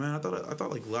 Man, I thought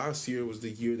like last year was the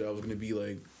year that I was gonna be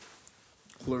like.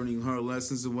 Learning hard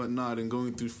lessons and whatnot and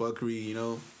going through fuckery, you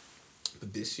know.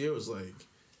 But this year was like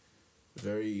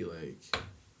very like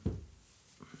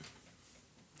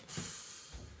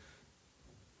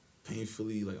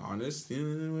painfully like honest, you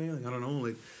know, in a way. Like I don't know,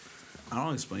 like I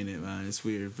don't explain it, man. It's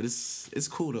weird, but it's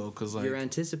cool though, cause like you're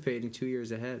anticipating 2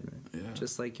 years ahead, man. Yeah.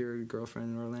 Just like your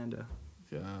girlfriend in Orlando.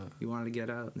 Yeah. You wanted to get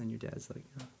out, and then your dad's like,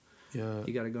 yeah,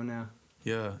 you got to go now.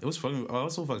 Yeah, it was fucking. I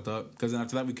was so fucked up because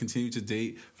after that we continued to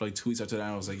date for like 2 weeks after that.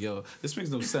 And I was like, "Yo, this makes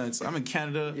no sense. I'm in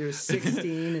Canada. You're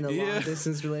 16 in a Yeah. long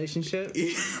distance relationship.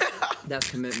 Yeah. That's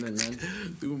commitment, man.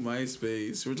 Through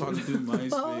MySpace. We're talking through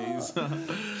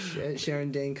MySpace.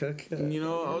 Sharon Dane Cook. You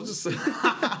know, I was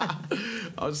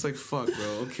just like, fuck,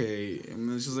 bro. Okay, and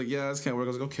then she's like, "Yeah, this can't work." I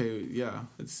was like, "Okay, yeah,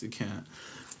 it can't."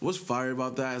 What's fire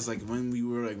about that is like when we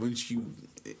were like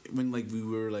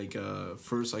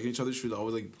first liking each other, she was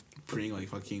always like bring like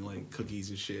fucking like cookies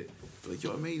and shit. Like,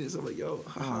 yo, I made this. I'm like, yo,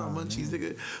 haha, munchies,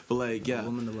 nigga. But like, yeah, A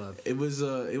woman to love. it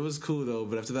was cool though.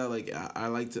 But after that, like, I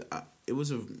liked it. It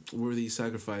was a worthy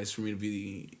sacrifice for me to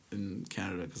be in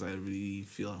Canada because I really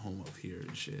feel at home up here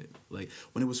and shit. Like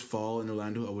when it was fall in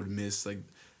Orlando, I would miss like.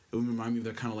 It would remind me of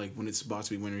that kind of like when it's about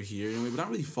to be winter here anyway, but not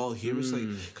really fall here. It's like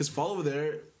because fall over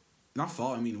there, not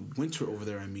fall. I mean winter over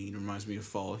there. I mean reminds me of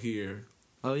fall here.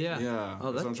 Oh yeah. Yeah.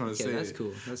 Oh, that's what I'm trying to say. That's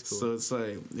cool. That's cool. So it's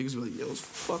like niggas be like, "Yo, it's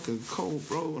fucking cold,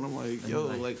 bro," and I'm like, "Yo,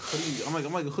 like hoodie." I'm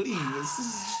like hoodie. This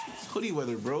is hoodie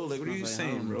weather, bro. Like, what are you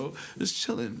saying, bro? Just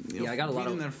chilling. You know, I got a lot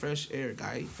of that fresh air,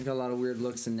 guy. I got a lot of weird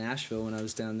looks in Nashville when I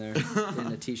was down there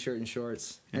in a t-shirt and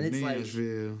shorts, and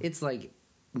it's like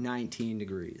 19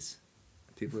 degrees.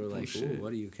 People are like, "Ooh,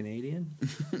 what are you, Canadian?"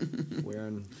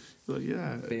 Wearing like,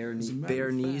 yeah,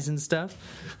 bare knees and stuff.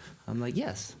 I'm like,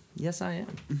 yes, I am.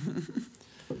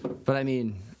 But I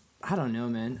mean, I don't know,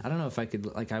 man. I don't know if I could.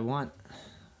 Like, I really want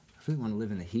to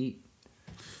live in the heat,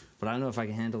 but I don't know if I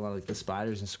can handle all like the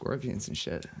spiders and scorpions and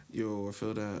shit. Yo, I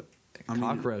feel that.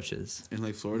 Cockroaches. In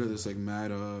like Florida, there's like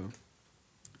mad I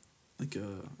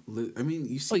mean,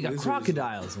 you see. Oh, you got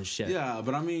crocodiles and shit. Yeah,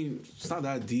 but I mean, it's not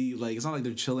that deep. Like, it's not like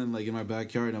they're chilling like in my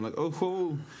backyard. And I'm like,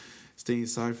 whoa, stay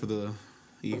inside for the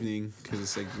evening because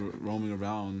it's like roaming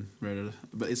around. Right?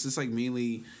 But it's just like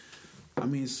mainly. I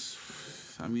guess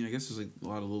there's like a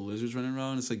lot of little lizards running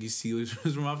around. It's like you see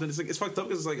lizards more often. It's like it's fucked up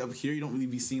because it's like up here you don't really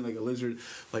be seeing like a lizard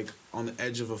like on the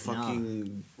edge of a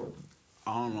fucking. No.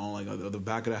 I don't know, like the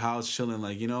back of the house chilling,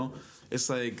 like, you know. It's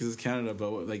like, cause it's Canada,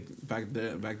 but like back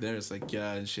there, it's like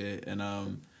and shit, and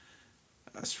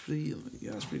that's pretty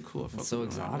cool. It's so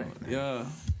exotic, man. Yeah.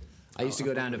 I used to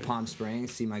go down to Palm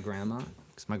Springs see my grandma,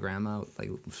 cause my grandma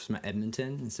like was from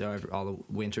Edmonton, and so all the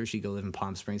winter she'd go live in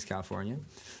Palm Springs, California.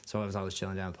 So I was always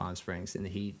chilling down in Palm Springs in the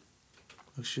heat.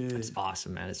 Oh shit! It's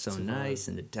awesome, man. It's so nice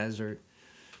in the desert,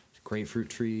 grapefruit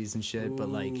trees and shit. Ooh. But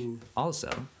like also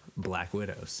black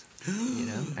widows, you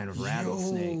know, and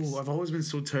rattlesnakes. I've always been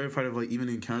so terrified of like even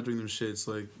encountering them shits.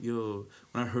 Like, yo,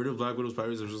 when I heard of black widow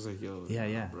spiders, I was just like, yo,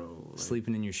 yeah, bro, like,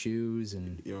 sleeping in your shoes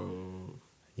and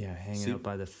hanging out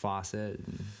by the faucet.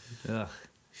 And, ugh.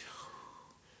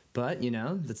 But you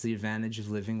know, that's the advantage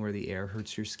of living where the air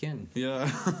hurts your skin. Yeah,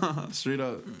 straight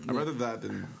up. I'd rather that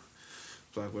than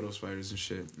black widow spiders and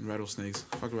shit and rattlesnakes.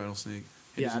 Fuck a rattlesnake.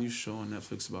 Hey, there's a new show on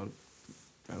Netflix about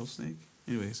rattlesnake.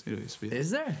 Anyways.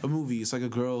 Is there? A movie. It's like a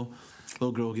little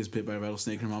girl gets bit by a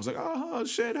rattlesnake and her mom's like, "Oh,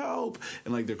 shit, help."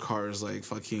 And like their car is like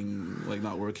fucking like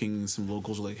not working. Some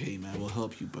locals are like, "Hey man, we'll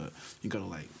help you, but you gotta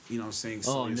like, you know what I'm saying,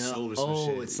 sell your soul or some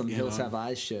shit." It's some Hills Have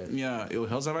Eyes shit. Yeah,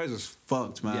 Hills Have Eyes is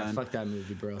fucked, man. Yeah, fuck that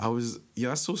movie, bro.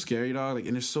 That's so scary, dog. Like,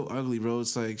 and it's so ugly, bro.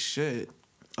 It's like shit.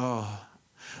 Oh,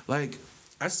 like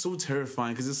that's so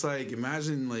terrifying because it's like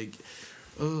imagine like,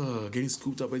 getting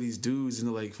scooped up by these dudes and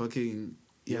they're like fucking.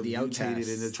 Yeah, the outcasts,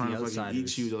 and they're trying to fucking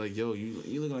eat you. They're like, "Yo,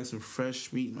 you look like some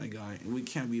fresh meat, my guy, and we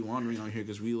can't be wandering out here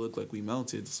because we look like we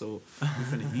melted. So we're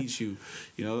finna eat you."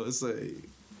 You know, it's like.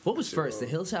 What was first, The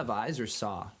Hills Have Eyes or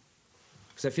Saw?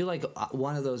 Because I feel like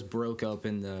one of those broke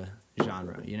open the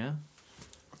genre. You know,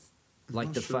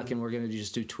 like the fucking we're gonna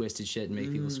just do twisted shit and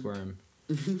make people squirm.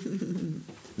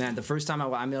 Man, the first time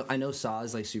I know Saw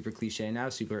is like super cliche now,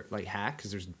 super like hack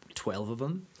because there's 12 of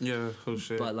them. Yeah, oh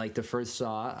shit. But like the first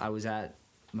Saw, I was at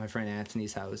my friend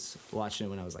Anthony's house watching it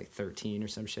when I was like 13 or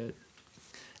some shit.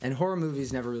 And horror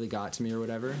movies never really got to me or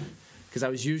whatever because I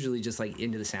was usually just like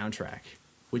into the soundtrack,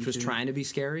 which was trying to be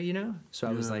scary, you know. So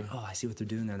I was like, "Oh, I see what they're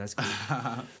doing there. That's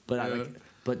cool."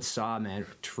 But Saw, man,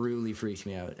 truly freaked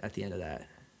me out at the end of that.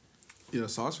 Yeah,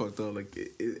 Saw's fucked up. Like,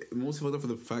 it mostly fucked up for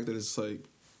the fact that it's like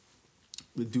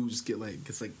the dude just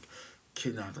gets like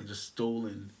kidnapped, like just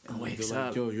stolen. And wakes like,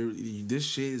 up. "Yo, this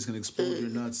shit is gonna explode your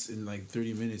nuts in like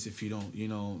 30 minutes if you don't, you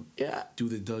know, do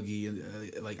the Dougie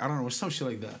and like I don't know, some shit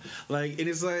like that. Like, and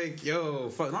it's like, yo,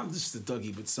 fuck, not just the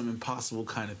Dougie, but some impossible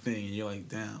kind of thing. And you're like,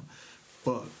 damn,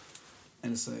 fuck.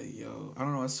 And it's like, yo, I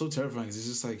don't know. It's so terrifying because it's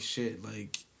just like shit.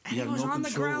 Like, you have no control. On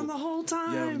the ground the whole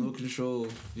time. You have no control.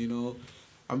 You know.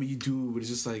 I mean, you do, but it's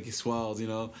just like, it's wild, you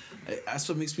know? That's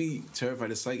what makes me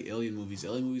terrified. It's like alien movies.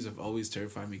 Alien movies have always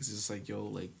terrified me because it's just like, yo,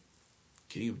 like,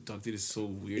 getting abducted is so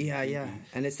weird. Yeah.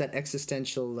 And it's that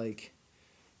existential, like,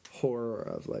 horror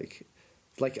of like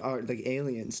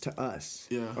aliens to us.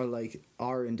 Yeah. Or like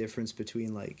our indifference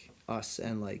between like us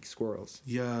and like squirrels.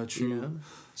 Yeah, true. You know?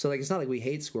 So like it's not like we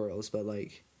hate squirrels, but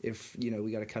like if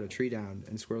we got to cut a tree down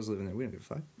and squirrels live in there, we don't give a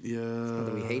fuck. Yeah. It's not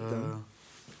that we hate them,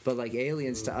 but like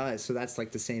aliens to us, so that's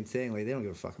like the same thing. Like they don't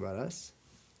give a fuck about us.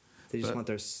 They just want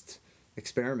their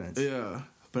experiments. Yeah,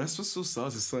 but that's what's so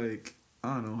sus. It's like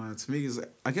I don't know, man. To me, it's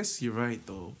like, I guess you're right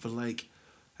though, but like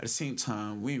at the same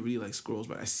time, we ain't really like squirrels.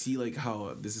 But I see like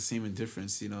how there's the same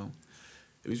indifference. It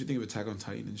makes me think of Attack on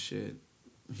Titan and shit.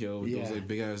 Those like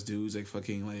big ass dudes like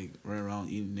fucking like running around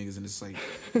eating niggas and it's like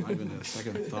not even a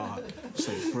second thought. Just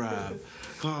like grab.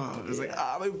 It's like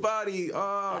my body.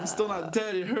 I'm still not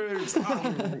dead. It hurts.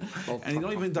 And you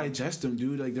don't even digest them,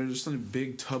 dude. Like they're just in a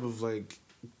big tub of like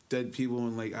dead people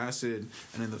and like acid,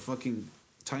 and then the fucking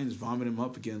Titans vomit him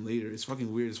up again later. It's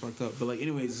fucking weird. It's fucked up. But like,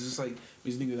 anyways, it's just like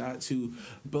makes me think of that too.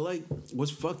 But like,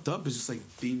 what's fucked up is just like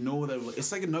they know that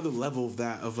it's like another level of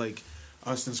that of like.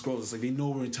 Us and scrolls, it's like they know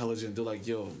we're intelligent. They're like,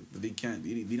 yo, they can't.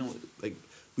 They don't like.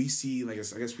 We see like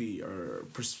I guess we our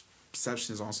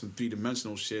perception is on some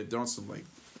 3-dimensional shit. They're on some like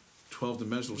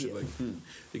 12-dimensional shit. Like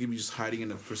they could be just hiding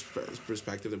in a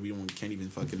perspective that we can't even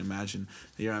fucking imagine.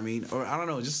 You know what I mean? Or I don't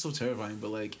know. It's just so terrifying.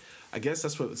 But like I guess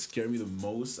that's what scared me the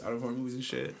most out of horror movies and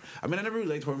shit. I mean, I never really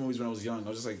liked horror movies when I was young. I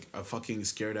was just like a fucking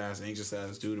scared ass, anxious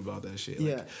ass dude about that shit.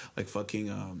 Like fucking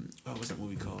what's that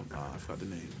movie called? I forgot the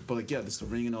name. But like this The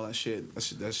Ring and all that shit.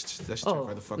 That shit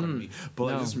terrified the fuck out of me. But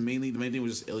like just mainly the main thing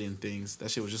was just alien things.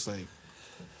 That shit was just like.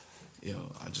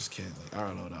 Yo, I just can't. Like, I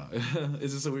don't know now.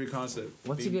 It's just a weird concept.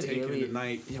 What's a good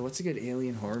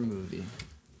alien horror movie?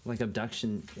 Like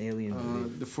abduction alien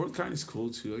movie. The Fourth Kind is cool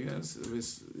too. I guess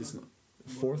it's not.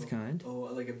 Fourth Kind?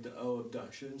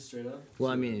 Abduction, straight up.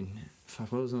 Well, I mean,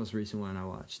 fuck. What was the most recent one I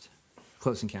watched?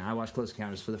 Close Encounter. I watched Close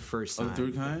Encounters for the first time. Oh, the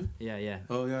Third Kind? Yeah.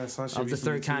 Oh, yeah, I saw shit of the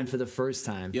Third Kind for the first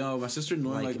time. Yo, my sister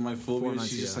knowing, like my phobia,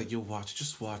 she's just ago. like, yo,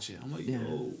 just watch it. I'm like,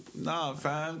 yo, nah,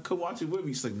 fam, come watch it with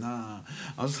me. She's like, nah.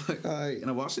 I was like, all right.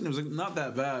 And I watched it, and it was, like, not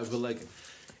that bad, but, like,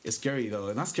 it's scary,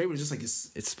 though. Not scary, but it's just, like,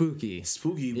 it's spooky. It's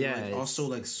spooky, but, like, also,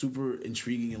 like, super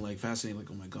intriguing and, like, fascinating.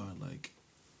 Like, oh, my God, like,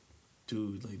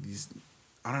 dude, like, these...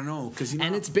 I don't know, because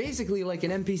and it's basically like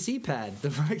an NPC pad. The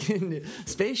fucking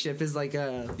spaceship is like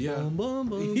a boom, boom,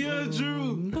 boom,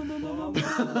 true. Boom, boom, boom, boom,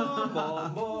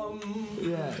 boom.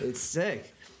 Yeah, it's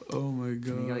sick. Oh my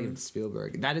God, you gotta give it to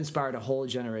Spielberg. That inspired a whole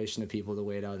generation of people to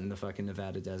wait out in the fucking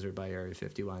Nevada desert by Area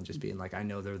 51, just being like, I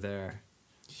know they're there.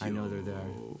 I know they're there.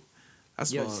 That's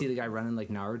see the guy running like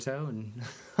Naruto and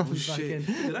oh shit!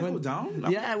 Did that go down?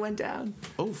 Yeah, it went down.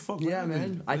 Oh fuck! Yeah,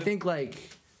 man. I think like.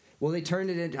 Well, they turned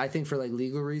it in, I think, for, like,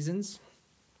 legal reasons.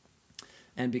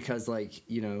 And because, like,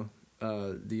 the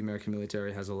American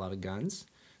military has a lot of guns.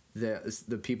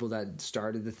 The people that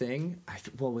started the thing,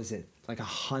 what was it? Like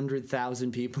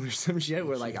 100,000 people or some shit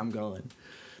were like, I'm going.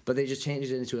 But they just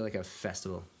changed it into, like, a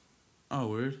festival. Oh,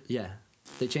 weird. Yeah.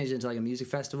 They changed it into, like, a music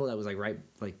festival that was, like, right,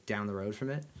 like, down the road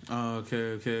from it. Oh,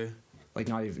 okay. Like,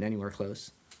 not even anywhere close.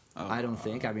 I don't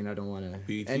think. I mean, I don't want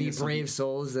to. Any brave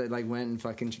souls that like went and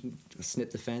fucking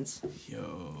snipped the fence.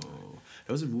 Yo,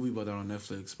 there was a movie about that on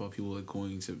Netflix about people like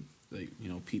going to like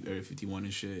peep Area 51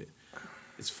 and shit.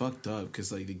 It's fucked up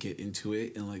because like they get into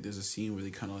it and like there's a scene where they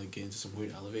kind of like get into some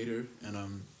weird elevator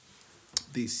and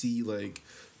they see like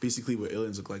basically what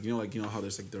aliens look like. You know how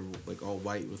there's like they're like all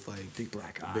white with like big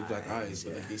black eyes.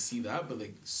 Yeah. But like they see that, but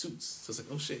like suits. So it's like,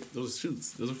 oh shit, those are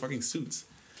suits. Those are fucking suits.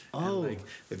 Oh. And,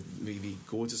 like maybe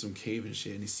go into some cave and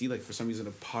shit, and you see like for some reason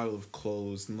a pile of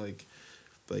clothes and like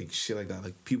shit like that,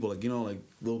 like people like like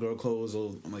little girl clothes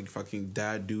or like fucking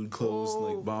dad dude clothes, and,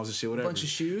 like moms and shit, whatever. Bunch of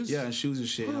shoes. Yeah, and shoes and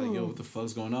shit. And, like yo, what the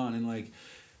fuck's going on? And like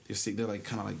they're like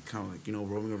kind of like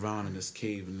roaming around in this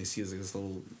cave, and they see there's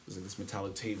like this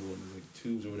metallic table and there's like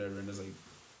tubes or whatever, and there's like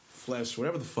flesh,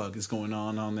 whatever the fuck is going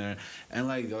on there, and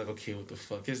like they're like, okay, what the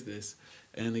fuck is this?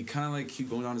 And then they kind of like keep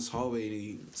going down this hallway, and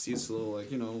you see this little like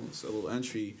it's a little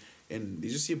entry, and they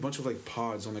just see a bunch of like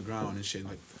pods on the ground and shit.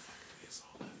 And, like, the fuck is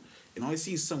all that? And all I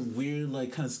see is some weird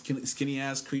like kind of skinny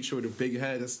ass creature with a big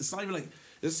head. It's not even like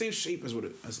it's the same shape as what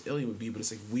as alien would be, but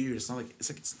it's like weird. It's not like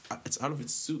it's out of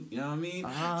its suit. You know what I mean?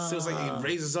 So it's like it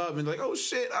raises up and like, oh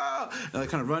shit, and like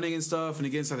kind of running and stuff, and it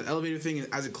gets inside the elevator thing, and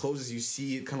as it closes, you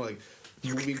see it kind of like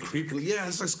moving creepily. Yeah,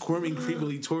 it's like squirming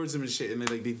creepily towards them and shit, and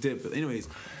they dip. But anyways.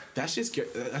 That shit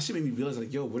made me realize,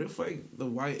 like, yo, what if, like, the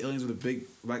white aliens with the big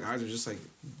black eyes are just, like,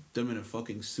 them in a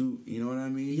fucking suit? You know what I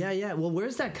mean? Yeah. Well,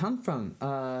 where's that come from?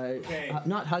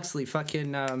 Not Huxley,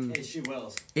 fucking... H.G.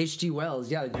 Wells. H.G. Wells,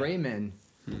 yeah, the Gray Man.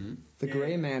 Mm-hmm. The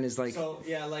Gray Man is, like... So,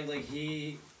 yeah, like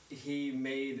he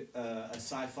made a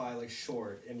sci-fi, like,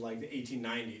 short in, like, the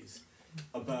 1890s.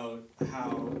 about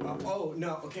how. Oh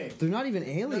no, okay. They're not even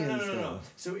aliens. No.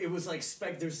 So it was like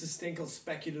there's this thing called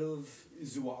speculative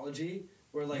zoology.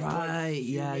 Where like right,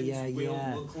 humans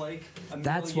will look like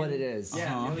that's what it is.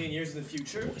 Yeah, a million years in the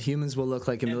future. Humans will look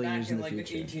like a million years in the future.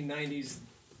 Back in like the 1890s,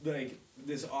 like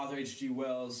this author H.G.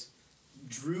 Wells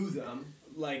drew them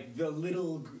like the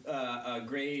little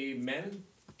gray men,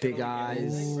 big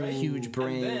eyes, right? Huge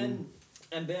brain,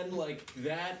 and then like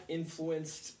that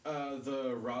influenced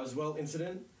the Roswell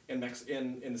incident in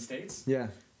the States. Yeah.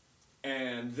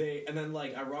 And then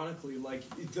like ironically like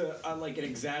the like an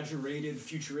exaggerated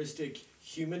futuristic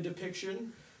human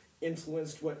depiction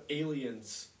influenced what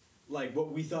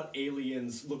we thought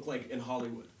aliens look like in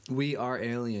Hollywood. We are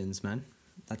aliens, man.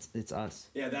 It's us.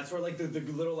 Yeah, that's where like the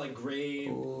little like gray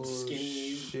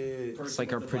skinny shit. It's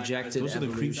like our projected Those are the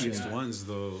evolution. creepiest ones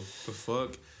though. The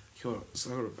fuck. Yo,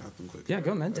 so I go to the bathroom quick. Yeah,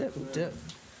 go man, dip.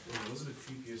 Those are the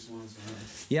creepiest ones, man.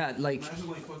 Yeah, like imagine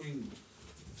like fucking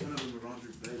 10 of them around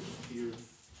your bed here.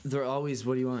 they're always.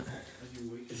 What do you want? As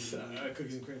you wake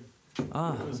cookies and cream.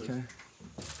 Ah, okay.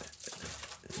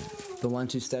 The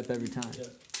 1-2 step every time. Yeah.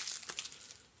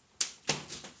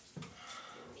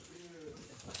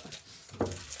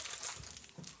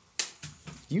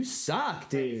 You suck,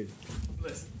 dude.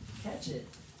 Listen. Catch it.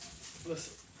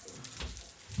 Listen.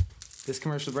 This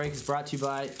commercial break is brought to you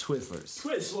by Twizzlers.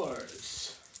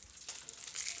 Twizzlers.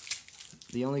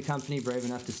 The only company brave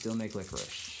enough to still make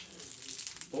licorice.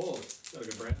 Oh, got a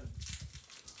good brand.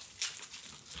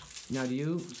 Now, do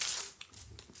you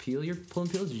peel your plum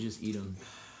peels or you just eat them?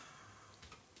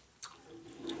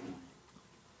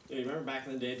 Yeah, you remember back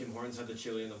in the day, Tim Hortons had the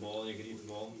chili in the bowl and you could eat the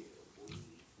bowl?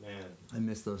 Man. I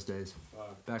miss those days.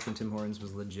 Back when Tim Hortons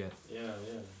was legit. Yeah.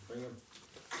 Bring them.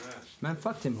 Yeah. Man,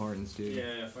 fuck Tim Hortons, dude.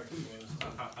 Yeah, fuck Tim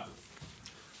Hortons.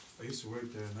 I used to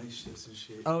work there, night shifts and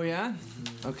shit. Oh yeah?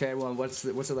 Mm-hmm. Okay. Well, what's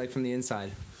it like from the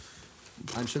inside?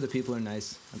 I'm sure the people are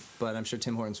nice, but I'm sure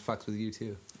Tim Hortons fucks with you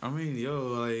too. I mean,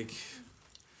 like,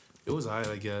 it was alright,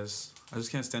 I guess. I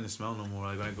just can't stand the smell no more.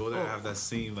 Like when I go there, I have that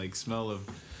same like smell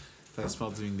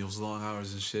during those long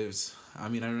hours and shifts. I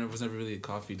mean, I was never really a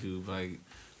coffee dude, but like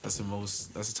that's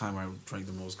the time where I drank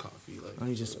the most coffee. Like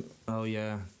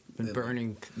been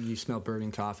burning. You smell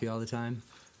burning coffee all the time.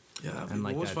 Yeah, and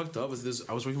like what was fucked up is this.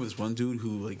 I was working with this one dude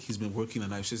who like he's been working the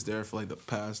night shifts there for like the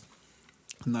past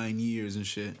 9 years and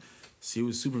shit. So he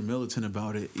was super militant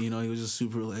about it. You know, he was just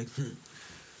super like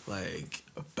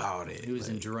about it. He was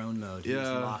like, in drone mode. He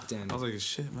yeah, was locked in. I was like,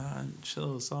 shit, man,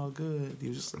 chill, it's all good. He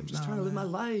was just like, I'm just trying to live my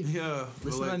life. Yeah,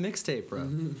 listen to my mixtape, bro.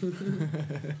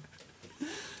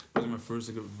 It was my first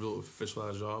like a real official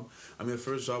ass job. I mean, the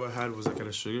first job I had was like at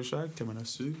a sugar shack,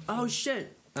 Kamanasuk. Oh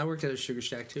shit! I worked at a sugar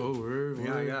shack too. Oh, word.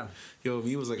 Yeah. Yo,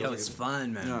 me was like, it's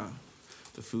fun, man. Yeah,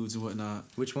 the foods and whatnot.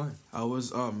 Which one? I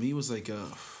was me was like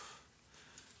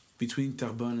between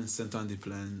Terrebonne and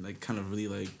Saint-Anne-des-Plaines, like kind of really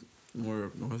like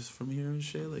more north from here and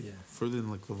shit, like further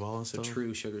than like Laval and stuff. A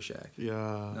true sugar shack.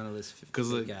 Yeah. None of this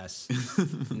like gas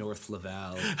North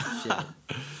Laval shit.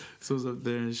 So it was up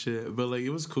there and shit, but like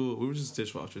it was cool. We were just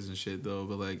dishwashers and shit though,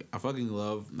 but like I fucking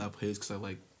love that place because I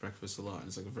like breakfast a lot. And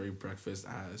it's like a very breakfast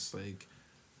ass like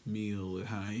meal with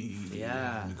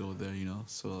yeah. to go there, you know.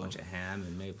 So a bunch of ham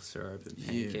and maple syrup and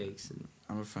pancakes and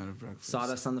I'm a fan of breakfast.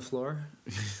 Sawdust on the floor.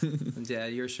 Yeah,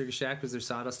 your sugar shack, was there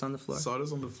sawdust on the floor?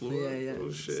 Sawdust on the floor. Yeah.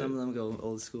 Oh shit. Some of them go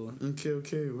old school.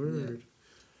 Okay, word.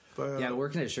 Yeah, But,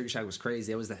 working at a sugar shack was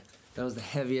crazy. That was the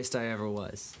heaviest I ever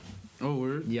was. Oh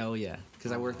word. Yeah.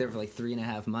 Because I worked there for like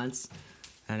 3.5 months,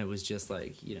 and it was just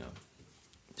like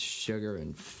sugar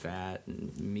and fat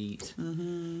and meat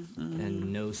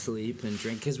and no sleep and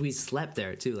drink because we slept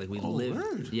there too. Like we lived.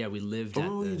 Word. Yeah, we lived. What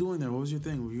were you doing there? What was your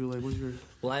thing? Were you like, what was your?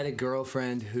 Well, I had a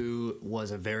girlfriend who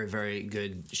was a very, very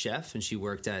good chef, and she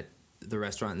worked at the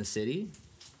restaurant in the city.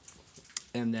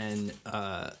 And then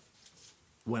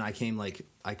when I came,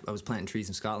 I was planting trees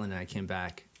in Scotland, and I came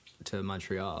back to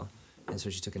Montreal, and so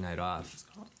she took a night off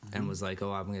and was like,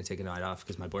 "Oh, I'm going to take a night off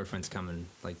because my boyfriend's coming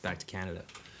back to Canada."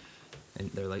 And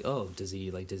they're like, "Oh, does he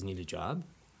need a job?"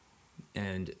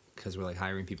 And because we're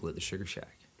hiring people at the sugar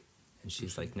shack, and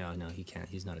she's like, "No, he can't.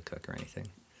 He's not a cook or anything."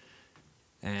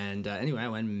 And anyway, I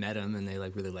went and met him, and they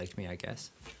really liked me, I guess.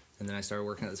 And then I started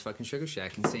working at this fucking sugar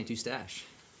shack in Saint Eustache,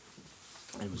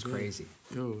 and it was crazy.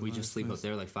 Yo, we just sleep up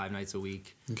there 5 nights a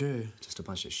week. Okay. Just a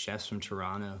bunch of chefs from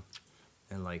Toronto,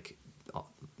 and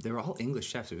they were all English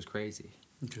chefs. It was crazy.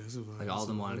 Okay, that's a vibe. All of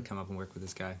them wanted to come up and work with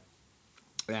this guy,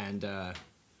 and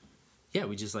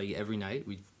we just every night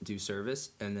we do service,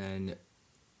 and then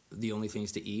the only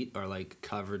things to eat are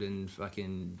covered in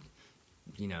fucking,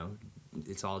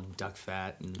 it's all duck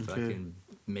fat and fucking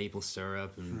maple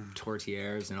syrup and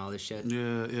tortillas and all this shit.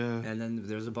 Yeah, yeah. And then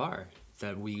there's a bar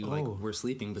that we were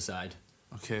sleeping beside.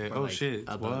 Okay. Or, shit.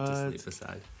 About to sleep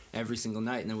beside every single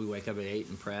night, and then we wake up at 8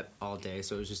 and prep all day.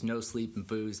 So it was just no sleep and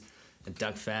booze and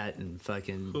duck fat and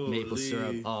fucking maple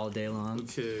syrup all day long.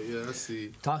 Okay, yeah, I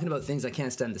see. Talking about things I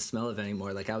can't stand the smell of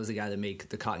anymore. Like I was the guy that made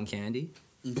the cotton candy.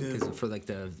 Because for like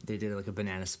they did like a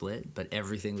banana split, but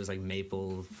everything was like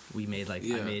maple. We made like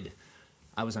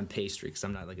I was on pastry because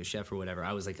I'm not like a chef or whatever.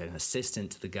 I was like an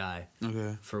assistant to the guy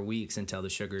for weeks until the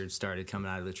sugar started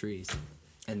coming out of the trees.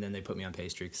 And then they put me on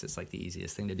pastry because it's like the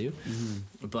easiest thing to do.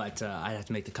 Mm-hmm. But I had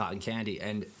to make the cotton candy.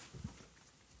 And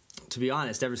to be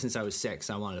honest, ever since I was 6,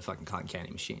 I wanted a fucking cotton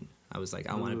candy machine. I was like,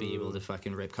 I want to be able to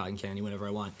fucking rip cotton candy whenever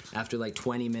I want. After like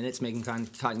 20 minutes making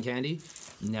cotton candy,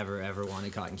 never ever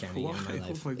wanted cotton candy again in my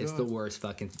life. It's the worst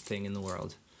fucking thing in the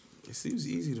world. It seems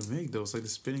easy to make though. It's like the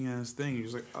spinning ass thing. You're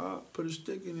just like, put a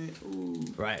stick in it. Ooh.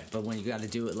 Right, but when you got to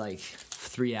do it like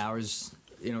 3 hours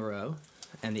in a row,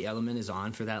 and the element is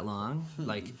on for that long,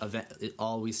 like it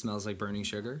always smells like burning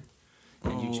sugar.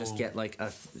 And you just get like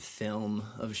a film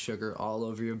of sugar all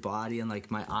over your body, and like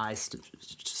my eyes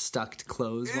stuck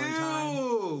closed one time.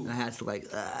 And I had to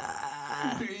like,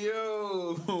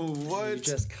 yo, what? You're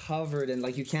just covered, and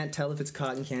like you can't tell if it's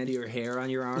cotton candy or hair on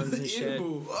your arms and shit.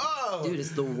 Dude,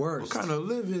 it's the worst. What kind of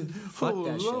living? Fuck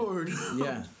that Lord.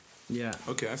 Shit. Yeah.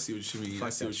 Okay, I see what you mean.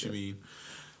 I see what you mean.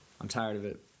 I'm tired of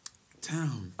it.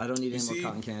 Damn. I don't need any more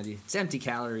cotton candy. It's empty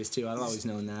calories too. I've always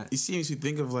known that. You see, makes you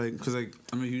think of like, cause like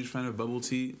I'm a huge fan of bubble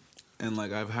tea, and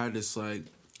like I've had this like,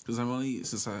 cause my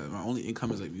only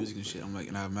income is like music and shit. I'm like,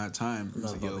 and I have mad time.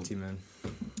 Love like, bubble tea, man.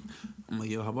 I'm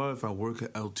like, yo, how about if I work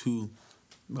at L2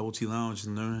 Bubble Tea Lounge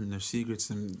and learn their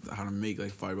secrets and how to make like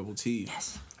fire bubble tea?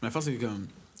 Yes. And I felt like the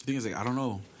thing is like I don't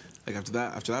know. Like after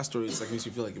that story, it's like makes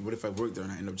me feel like what if I work there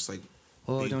and I end up just like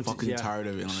being fucking tired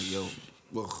of it? And I'm like, yo,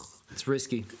 ugh. It's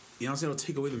risky. You know what I'm saying? Don't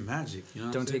take away the magic. You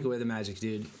know don't take away the magic,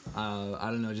 dude. I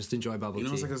don't know. Just enjoy bubble tea. You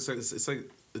know, it's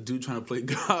like a dude trying to play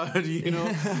God, you know?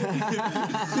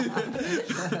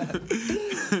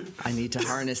 I need to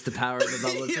harness the power of the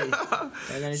bubble tea.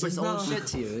 And then it's just like, old shit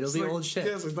to you. It'll be old shit.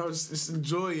 Yeah, it's like, no, just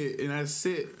enjoy it, and that's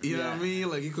it. You know what I mean?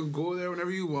 Like, you can go there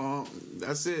whenever you want.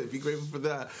 That's it. Be grateful for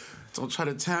that. Don't try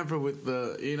to tamper with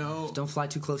the, you know? Just don't fly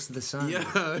too close to the sun.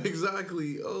 Yeah,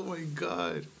 exactly. Oh, my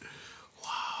God.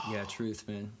 Wow. Yeah, truth,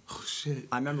 man. Oh, shit.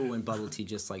 I remember when bubble tea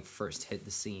just, like, first hit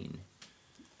the scene.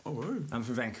 Oh, word. I'm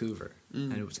from Vancouver,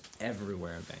 and it was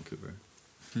everywhere in Vancouver.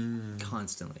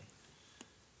 Constantly.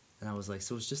 And I was like,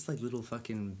 so it's just like little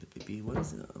fucking, what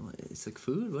is it? It's like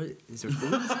food? What? Is there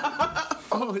food?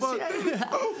 Shit.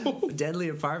 Oh. Deadly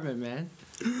apartment, man.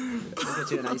 I'll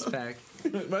get you an ice pack.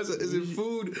 Is it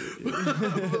food?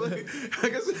 Like, I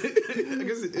guess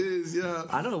it is, yeah.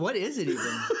 I don't know. What is it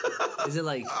even? Is it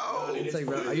like, it's like,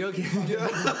 are you okay? Yeah.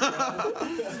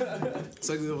 It's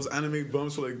like those anime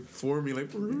bumps were like forming,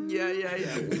 like, yeah.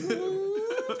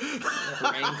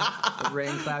 A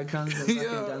rain cloud comes and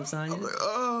fucking dumps on you.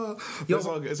 I'm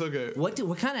like, it's okay. What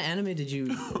kind of anime did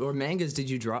you or mangas did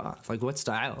you draw? Like what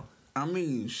style? I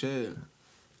mean, shit.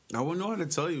 I wouldn't know how to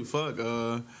tell you. Fuck.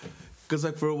 Cause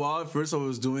like for a while at first I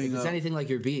was doing. If it's anything like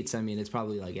your beats, I mean, it's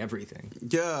probably like everything.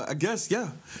 Yeah, I guess. Yeah.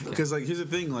 Cause like here's the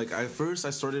thing. Like at first I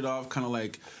started off kind of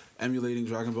like emulating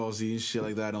Dragon Ball Z and shit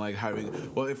like that, and like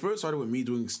having. Well, it first started with me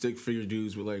doing stick figure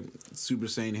dudes with like Super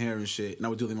Saiyan hair and shit, and I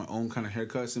would do like my own kind of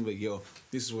haircuts and be like, yo,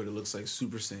 this is what it looks like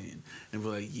Super Saiyan, and be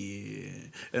like, yeah,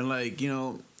 and like you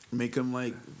know. Make them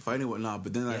like fight and whatnot,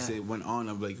 but then I say it went on.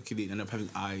 I'm like, okay, they end up having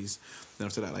eyes. Then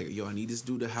after that, like, yo, I need this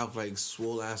dude to have like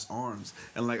swole ass arms,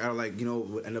 and like I like you know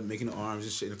would end up making the arms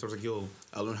and shit. And I was like, yo,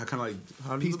 I learned how kind of like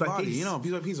how to do the body, you know,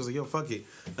 piece by piece. I was like, yo, fuck it,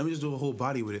 let me just do a whole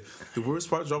body with it. The worst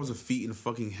part of the job was the feet and the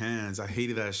fucking hands. I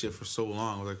hated that shit for so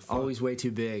long. I was like, fuck. Always way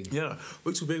too big. Yeah,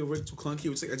 way too big or way too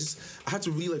clunky. It's like I had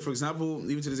to really like, for example,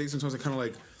 even to this day, sometimes I kind of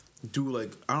like. Do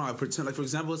like I don't know. I pretend like for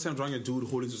example, let's say I'm drawing a dude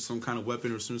holding some kind of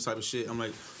weapon or some type of shit. I'm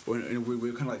like, and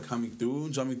we're kind of like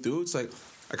jumping through. It's like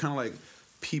I kind of like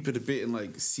peep it a bit and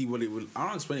like see what it would. I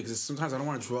don't explain it because sometimes I don't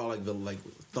want to draw like the like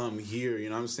thumb here. You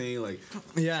know what I'm saying? Like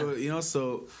so, you know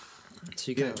so.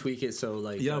 So you kind of tweak it so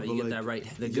like you get that right,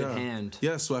 the good hand.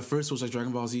 Yeah. So at first it was like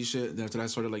Dragon Ball Z shit. Then after that I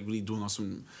started like really getting on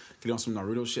some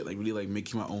Naruto shit, like really like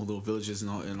making my own little villages and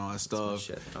all that stuff.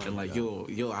 And like yo,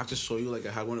 I have to show you like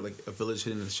I had one of like a village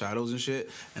hidden in the shadows and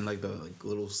shit. And like the like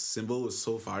little symbol was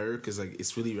so fire because like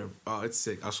it's really it's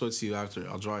sick. I'll show it to you after.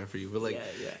 I'll draw it for you. But like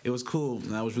it was cool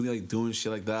and I was really like doing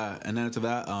shit like that. And then after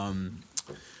that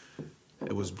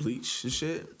it was Bleach and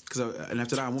shit. And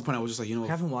after that at one point I was just like I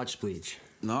haven't watched Bleach.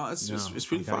 No, it's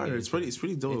pretty fire. It's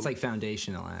pretty dope. It's like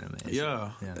foundational anime.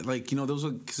 Yeah. Like, those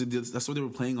are, cause that's what they were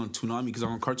playing on Toonami, because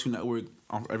on Cartoon Network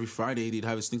every Friday they'd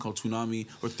have this thing called Toonami,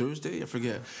 or Thursday, I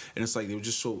forget, and it's like they would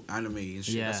just show anime and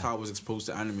shit. That's how I was exposed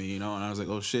to anime, and I was like,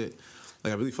 oh shit,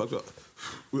 like I really fucked up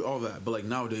with all that. But like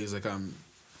nowadays, like I'm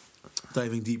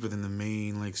diving deeper than the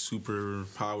main like super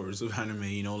powers of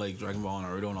anime, like Dragon Ball and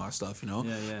Naruto and all that stuff,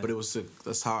 But it was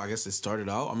that's how I guess it started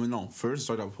out. I mean, no, first it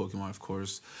started out with Pokemon, of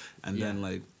course, and then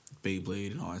like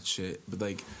Beyblade and all that shit. But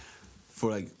like for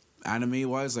like anime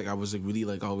wise, like I was like really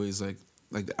like always like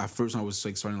at first when I was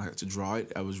like starting like to draw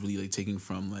it, I was really like taking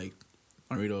from like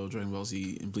Naruto, Dragon Ball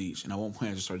Z, and Bleach. And at one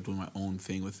point, I just started doing my own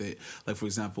thing with it. Like, for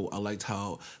example, I liked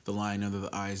how the line under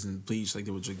the eyes in Bleach, like,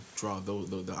 they would like, draw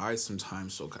the eyes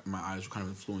sometimes, so my eyes were kind of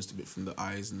influenced a bit from the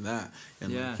eyes and that.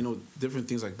 And, like, different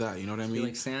things like that, you know what I mean?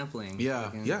 Like sampling.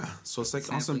 Yeah. So it's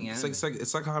like awesome.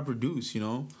 It's like how I produce,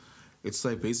 It's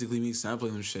like basically me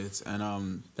sampling them shits.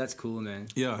 And, that's cool, man.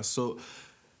 Yeah, so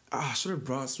I should have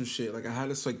brought some shit. Like, I had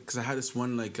this, like, because I had this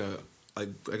one, like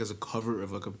as a cover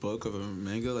of like a book of a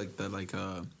manga like that, like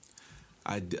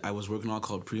I was working on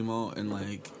called Primo, and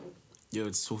like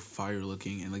it's so fire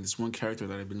looking, and like this one character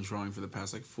that I've been drawing for the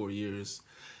past like 4 years,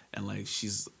 and like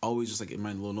she's always just like in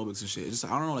my little notebooks and shit. It's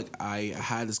just, I don't know, like I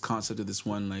had this concept of this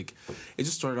one, like it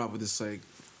just started off with this like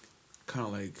kind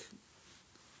of like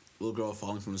little girl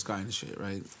falling from the sky and shit,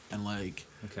 right? And like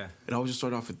it always just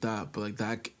started off with that, but like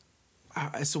that.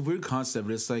 It's a weird concept,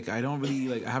 but it's like I haven't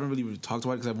really talked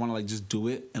about it because I want to like just do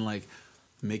it and like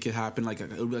make it happen. Like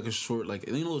it would be like a short, like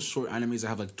those short animes that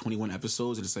have like 21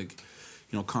 episodes, and it's like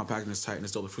compact and it's tight and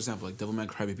it's dope. Like, for example, like Devilman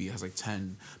Crybaby has like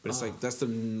 10, but it's like that's the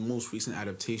most recent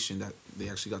adaptation that they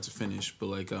actually got to finish. But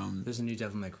like there's a new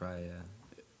Devilman Cry.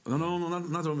 No, not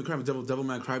Devilman Crybaby,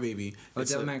 Devilman Crybaby. Oh,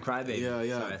 Devilman Crybaby.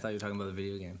 Yeah. Sorry, I thought you were talking about the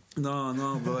video game.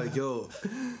 No, but like yo.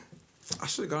 I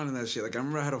should have gotten in that shit. Like, I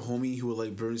remember I had a homie who would,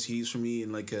 like, burn seeds for me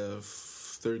in, like, a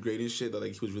third grade and shit. That,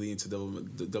 like, he was really into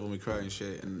Devil May Cry and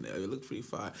shit. And it looked pretty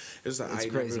fire. It's like, I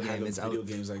crazy never game. had video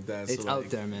games like that. It's so, out like,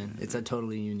 there, man. It's a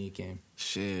totally unique game.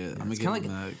 Shit. I'm it's going to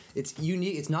get like, that. It's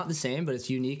unique. It's not the same, but it's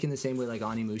unique in the same way, like,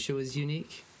 Onimusha was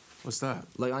unique. What's that?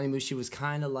 Like, Onimusha was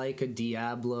kind of like a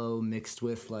Diablo mixed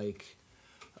with, like,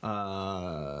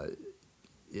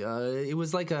 it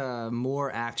was like a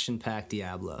more action-packed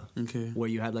Diablo. Okay. Where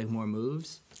you had, like, more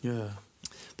moves. Yeah.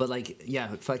 But, like,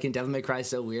 fucking Devil May Cry is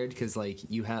so weird because,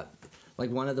 like, you have, like,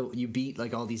 you beat,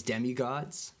 like, all these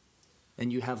demigods,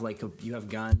 and you have, like, you have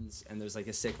guns, and there's, like,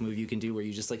 a sick move you can do where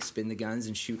you just, like, spin the guns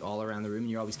and shoot all around the room, and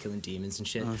you're always killing demons and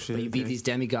shit. Oh, shit, but you beat these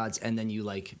demigods, and then you,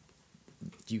 like,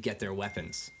 you get their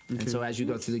weapons. Okay. And so as you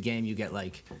go through the game, you get,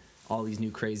 like, all these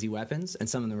new crazy weapons, and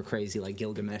some of them are crazy, like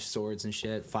Gilgamesh swords and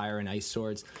shit, fire and ice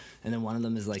swords, and then one of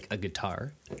them is, like, a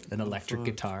guitar, an electric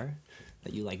guitar.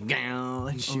 That you like go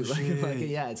and shoot like a fucking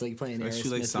it's like playing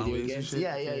Aerosmith like video games.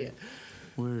 Yeah.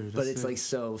 Word, but it's like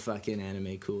so fucking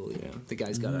anime cool, The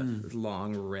guy's got a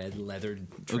long red leather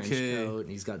trench coat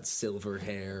and he's got silver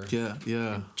hair. Yeah.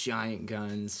 And giant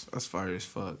guns. That's fire as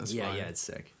fuck. That's fire. Yeah, it's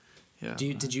sick. Yeah.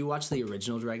 Did you watch the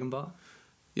original Dragon Ball?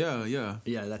 Yeah. Yeah,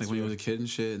 that's like when you was a kid and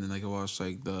shit, and then like I watched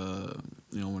like the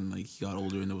when like he got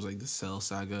older and there was like the Cell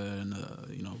saga and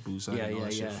Boo saga and all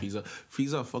that shit.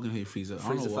 Frieza, I fucking hate Frieza. I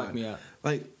don't know why. Fucked me up.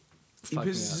 Like he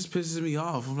pisses me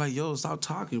off. I'm like, yo, stop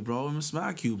talking, bro. I'm gonna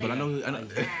smack you. But I know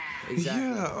exactly.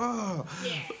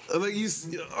 Like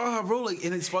bro, like,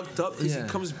 and it's fucked up because he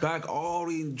comes back all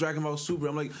in Dragon Ball Super.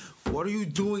 I'm like, what are you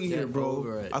doing here,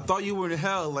 bro? I thought you were in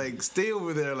hell. Like, stay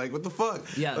over there. Like, what the fuck?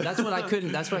 Yeah, that's what I couldn't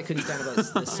stand about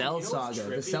the Cell saga.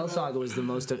 The Cell saga was the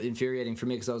most infuriating for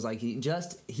me because I was like,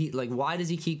 why does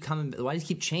he keep coming? Why does he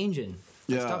keep changing?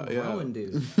 Stop growing,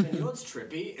 dude. And you know what's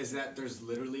trippy is that there's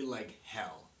literally like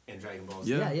hell in Dragon Ball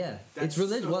Z. Yeah. It's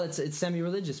religious. Well, it's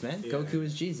semi-religious, man. Yeah. Goku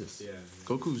is Jesus. Yeah.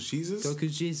 Goku's Jesus?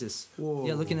 Goku's Jesus. Whoa.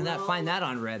 Yeah, look into that. Find that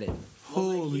on Reddit.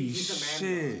 Holy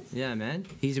shit. Yeah, man.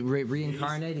 He's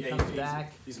reincarnated. He comes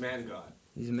back. He's man god.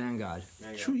 He's a man god.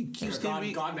 True, he keeps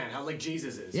getting God man, how like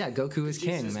Jesus is. Yeah, Goku is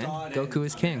king, man. Goku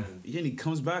is king. Yeah, and he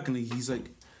comes back and he's like,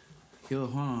 yo,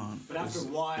 hold on. But after a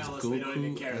while, they don't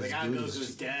even care. Like,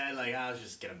 Goku's dead. Like, I'll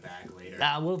just get him back later.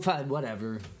 We'll find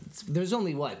whatever. There's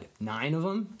only, 9 of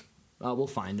them? We'll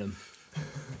find them.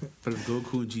 But if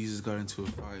Goku and Jesus got into a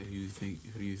fight, who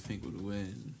do you think would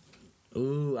win?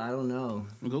 Ooh, I don't know.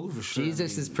 Goku for sure.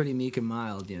 Jesus is pretty meek and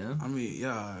mild, I mean,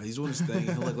 yeah, he's doing his thing.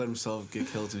 He'll like let himself get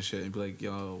killed and shit, and be like,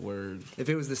 "Yo, word." If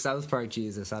it was the South Park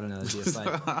Jesus, I don't know. It'd be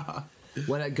a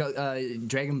fight.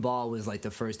 Dragon Ball was like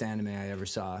the first anime I ever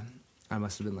saw. I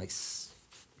must have been like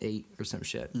 8 or some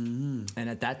shit. Mm-hmm. And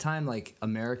at that time, like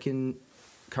American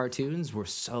cartoons were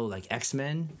so like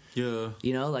X-Men. Yeah.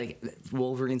 You know, like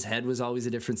Wolverine's head was always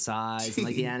a different size, and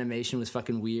like the animation was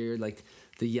fucking weird. Like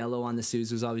the yellow on the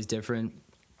suits was always different.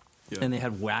 Yeah. And they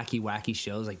had wacky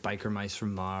shows like Biker Mice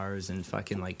from Mars and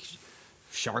fucking like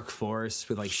Shark Force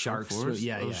with like sharks.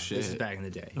 Yeah, oh, yeah. Shit. This is back in the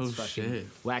day. Oh, it's fucking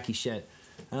shit. Wacky shit.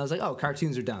 And I was like, oh,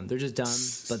 cartoons are dumb. They're just dumb,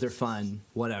 but they're fun.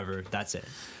 Whatever. That's it.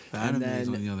 And then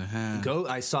on the other hand,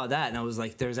 I saw that and I was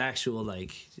like, there's actual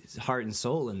like heart and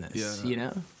soul in this, you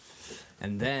know?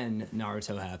 And then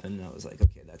Naruto happened and I was like,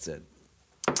 okay, that's it.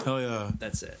 Oh yeah,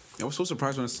 that's it. I was so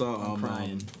surprised when I saw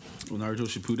Naruto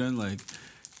Shippuden. Like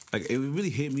it really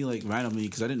hit me like randomly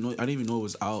because I didn't even know it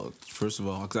was out. First of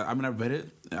all, because I read it.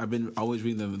 I've been always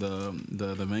reading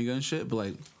the manga and shit. But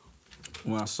like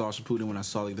when I saw Shippuden, when I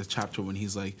saw like the chapter when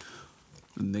he's like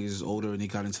the niggas is older and they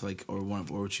got into like one of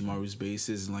Orochimaru's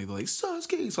bases and like they're like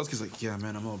Sasuke's like, yeah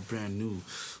man, I'm all brand new.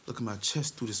 Look at my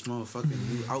chest through this motherfucking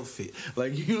new outfit.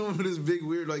 Like, you know, with this big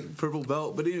weird like purple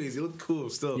belt. But anyways, it looked cool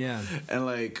still. Yeah. And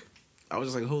like I was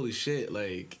just like, holy shit,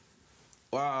 like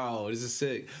wow, this is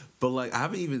sick. But like I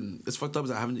haven't even, it's fucked up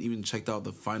is I haven't even checked out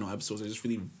the final episodes. I just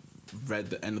really read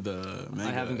the end of the manga.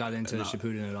 I haven't got into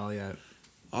Shippuden at all yet.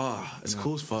 Oh, it's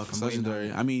cool as fuck. It's legendary.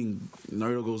 I mean,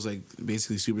 Naruto goes like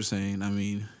basically Super Saiyan. I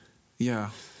mean, yeah,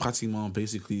 pratiquement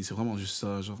basically. So comment juste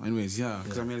ça, genre. Anyways, yeah,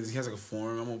 because I mean, he has like a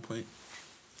form at one point,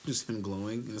 just him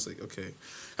glowing, and it's like okay.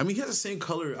 I mean, he has the same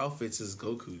color outfits as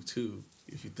Goku too,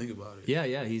 if you think about it.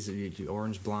 Yeah, he's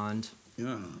orange blonde.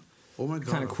 Yeah. Oh my god.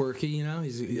 Kind of quirky, you know.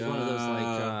 He's one of those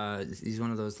like he's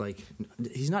one of those like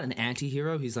he's not an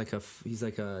anti-hero. He's like a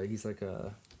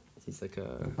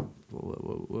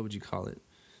what would you call it?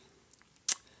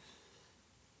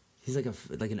 He's like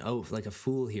a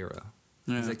fool hero.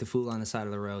 Yeah. He's like the fool on the side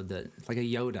of the road that like a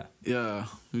Yoda. Yeah,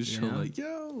 he's like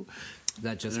yo.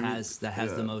 That just has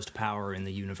the most power in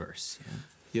the universe.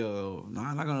 Yeah. Yo, no,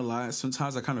 I'm not gonna lie.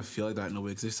 Sometimes I kind of feel like that in a way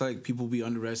because it's like people be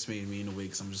underestimating me in a way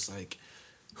because I'm just like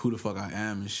who the fuck I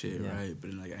am and shit, right? But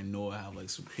then, like I know I have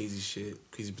like some crazy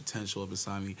potential up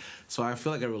inside me. So I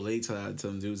feel like I relate to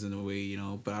them dudes in a way, you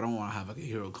know. But I don't want to have like a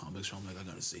hero complex where I'm like I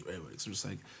gotta save everybody. So I'm just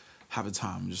like. Have a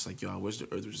time, just like yo, I wish the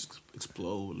earth would just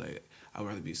explode. Like I'd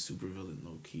rather be a super villain,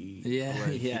 low key. Yeah,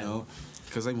 like, you know,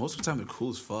 because like most of the time they're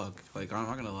cool as fuck. Like I'm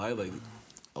not gonna lie, like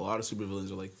a lot of super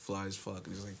villains are like fly as fuck,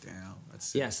 and it's like damn,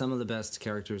 that's yeah. Some of the best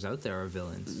characters out there are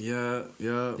villains. Yeah.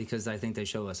 Because I think they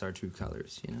show us our true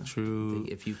colors. You know, true.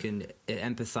 If you can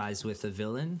empathize with a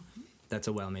villain, that's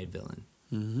a well-made villain.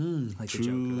 Mm-hmm. Like True. the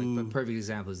Joker. Like, the perfect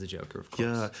example is the Joker, of course.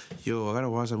 Yeah. Yo, I gotta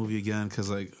watch that movie again because,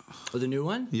 like... Oh, the new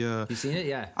one? Yeah. You seen it?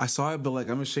 Yeah. I saw it, but, like,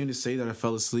 I'm ashamed to say that I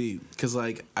fell asleep. Because,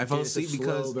 like, I fell asleep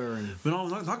because... Burn. But no,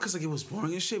 not because, like, it was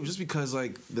boring and shit. But just because,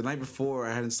 like, the night before,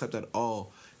 I hadn't slept at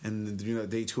all. And, you know,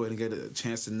 day two, I didn't get a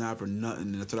chance to nap or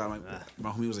nothing. And after that, my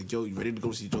homie was like, yo, you ready to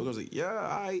go see Joker? I was like,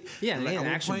 yeah, Yeah, like, an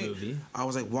action movie. I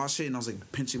was like, watch it, and I was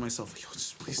like, pinching myself. Like, yo,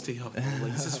 just please stay up.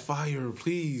 Like, this is fire.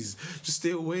 Please. Just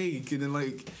stay awake. And then,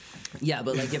 like... Yeah,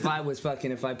 but like if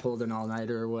I pulled an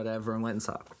all-nighter or whatever and went and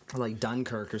saw like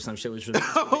Dunkirk or some shit, which was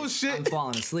oh shit, I'm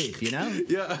falling asleep, you know?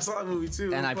 Yeah, I saw that movie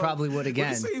too. And I probably would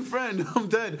again. We're the same friend. I'm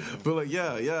dead. But like,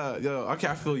 yeah. Okay,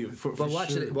 I feel you. But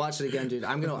watch it again, dude.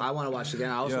 I want to watch it again.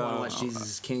 I also want to watch Jesus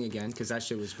is King again because that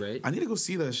shit was great. I need to go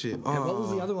see that shit. And what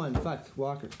was the other one? Fuck,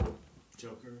 Walker.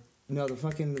 Joker. No,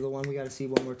 the one we got to see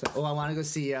one more time. Oh, I want to go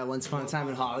see Once Upon a Time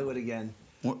in Hollywood again.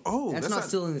 Oh, that's not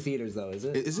still in the theaters though, is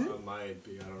it? Is it? It might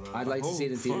be. I don't know. I'd like to see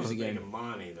it in theaters again. It's making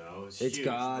money though. It's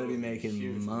gotta be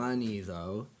making money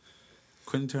though.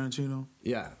 Quentin Tarantino.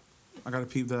 Yeah. I gotta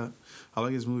peep that. I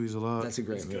like his movies a lot. That's a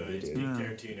great movie, dude. It's peak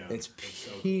Tarantino. It's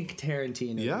peak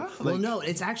Tarantino. Yeah? Well, no,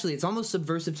 it's almost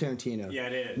subversive Tarantino. Yeah,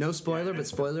 it is. No spoiler, but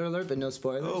spoiler alert, but no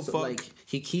spoilers. Oh, so, fuck. like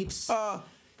he keeps the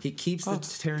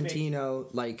Tarantino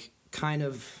like kind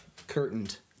of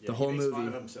curtained the whole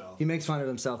movie. He makes fun of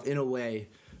himself in a way,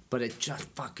 but it just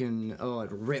fucking it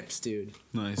rips, dude.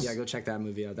 Nice. Yeah, go check that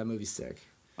movie out. That movie's sick.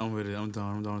 I'm with it. I'm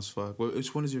down as fuck.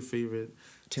 Which one is your favorite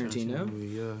Tarantino movie?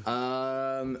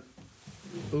 Yeah.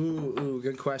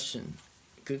 Good question.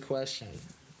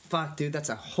 Fuck, dude, that's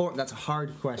a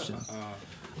hard question.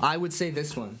 I would say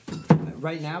this one.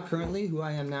 Right now, currently, who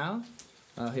I am now.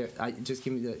 Here, just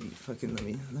give me the fucking. Let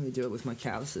me do it with my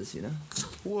calluses, you know.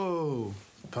 Whoa.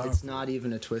 Powerful. It's not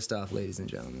even a twist off, ladies and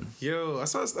gentlemen. Yo,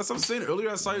 that's what I'm saying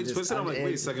earlier. I saw you twist it. I'm like,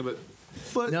 wait a second,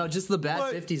 but no, just the bad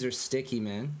 50s are sticky,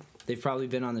 man. They've probably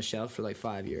been on the shelf for like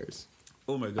 5 years.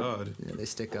 Oh my god. Yeah, they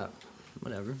stick up.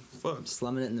 Whatever. Fuck. I'm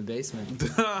slumming it in the basement.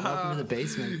 Welcome to the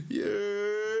basement. Yeah.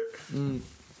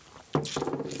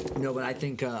 No, but I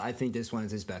think this one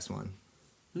is his best one.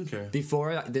 Okay.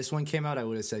 Before this one came out, I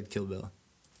would have said Kill Bill.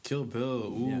 Kill Bill.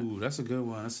 Ooh, that's a good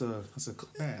one. That's a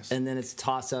class. And then it's a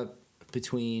toss up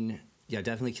between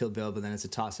definitely Kill Bill, but then it's a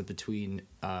toss up between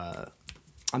I'm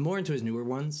more into his newer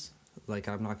ones. Like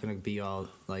I'm not gonna be all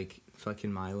like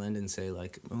fucking Myland and say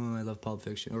like, oh, I love Pulp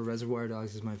Fiction or Reservoir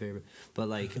Dogs is my favorite. But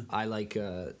like I like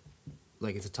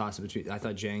it's a toss up between. I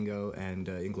thought Django and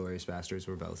Inglourious Basterds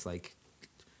were both like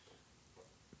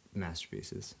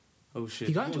masterpieces. Oh shit!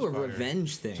 He got into a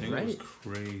revenge thing, Django right? Was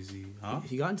crazy, huh?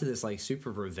 He got into this like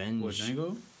super revenge. What,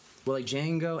 Django? Well, like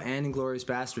Django and Inglourious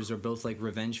Basterds are both like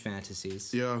revenge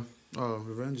fantasies. Yeah. Oh,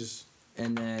 revenge is.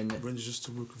 And then revenge is just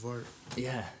a work of art.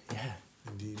 Yeah.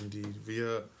 Indeed. But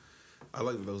yeah, I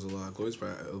liked those a lot.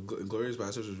 Inglourious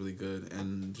Basterds was really good,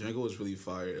 and Django was really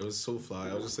fire. It was so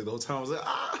fly. I was just like the whole time I was like,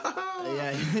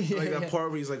 like that part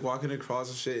where he's like walking across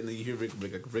and shit, and then you hear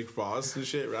Rick Ross and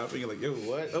shit rapping. You're like, yo,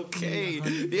 what? Okay,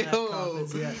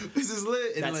 this is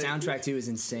lit. And that like, soundtrack too is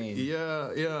insane.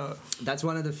 Yeah. That's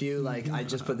one of the few like I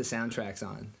just put the soundtracks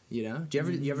on. You know? Do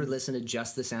you ever listen to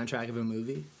just the soundtrack of a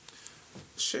movie?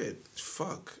 Shit,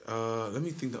 fuck. Let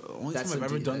me think. The only time I've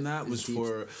ever done that was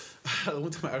for. The only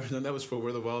time I've ever done that was for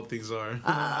Where the Wild Things Are.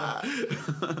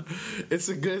 It's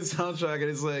a good soundtrack, and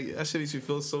it's like that shit makes me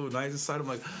feel so nice inside. I'm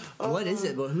like, what is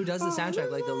it? Well, who does the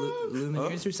soundtrack? Like the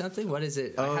Lumineers or something? What is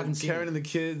it? I haven't seen Karen and the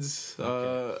Kids.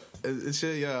 Okay. It's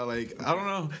shit. Yeah, like I don't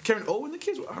know. Karen O and the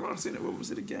Kids. I don't understand it. What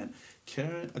was it again?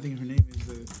 Karen. I think her name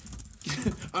is.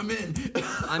 I'm in.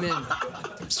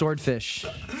 Swordfish.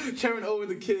 Karen O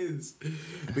and the Kids.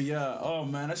 But yeah, oh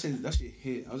man, that shit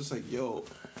hit. I was just like, yo,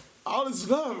 all this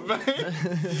love, man.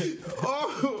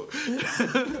 Oh,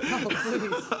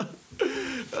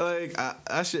 like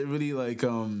that shit really like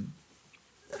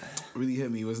really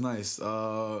hit me. It was nice.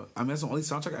 I mean, that's the only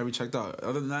soundtrack I ever checked out.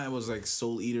 Other than that, it was like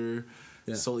Soul Eater.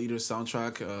 Soul Eater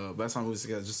soundtrack. That song was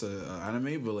just an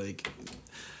anime, but like.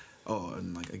 Oh,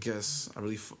 and like I guess I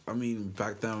mean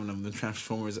back then when the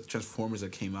Transformers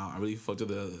that came out, I really fucked with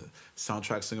the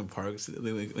soundtracks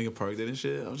Linkin Park did and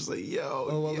shit. I was just like, yo.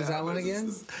 Oh, what was that one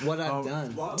again? What I've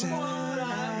Done. What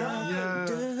I've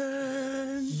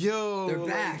Done. Yo, they're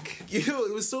back. Yo,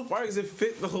 it was so fire because it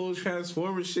fit the whole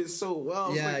Transformers shit so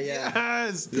well.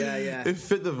 Yes. Yeah. It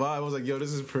fit the vibe. I was like, yo,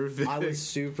 this is perfect. I was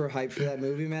super hyped for that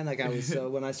movie, man. Like I was so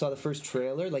when I saw the first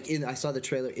trailer, I saw the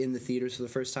trailer in the theaters for the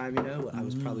first time. You know, I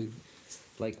was probably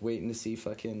like waiting to see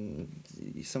fucking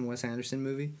some Wes Anderson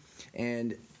movie,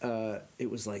 and it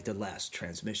was like the last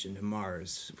transmission to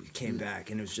Mars. We came back,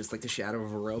 and it was just like the shadow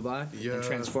of a robot. Yeah. And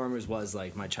Transformers was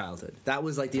like my childhood. That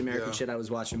was like the American shit I was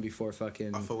watching before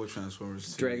fucking. I fuck with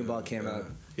Transformers too. Dragon Ball came out.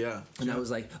 Yeah. And I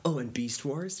was like, oh, and Beast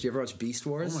Wars. Do you ever watch Beast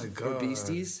Wars? Oh my god. Or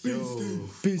Beasties? Yo,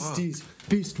 Beasties.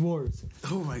 Beast Wars.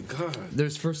 Oh my god.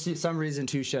 There's for some reason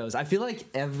 2 shows. I feel like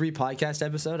every podcast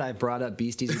episode I brought up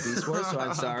Beasties or Beast Wars, so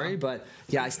I'm sorry, but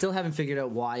yeah, I still haven't figured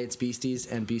out why it's Beasties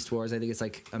and Beast Wars. I think it's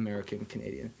like American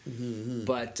Canadian.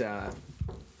 But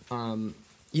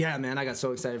yeah, man, I got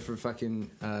so excited for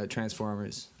fucking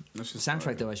Transformers. The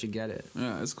soundtrack though, I should get it.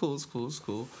 Yeah, it's cool.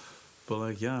 But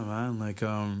like, yeah, man, like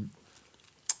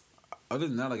other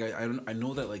than that, like I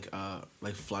know that like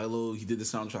Flylo, he did the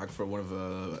soundtrack for one of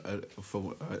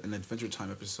an Adventure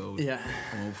Time episode. Yeah.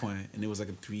 At one point, and it was like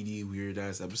a 3D weird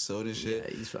ass episode and shit.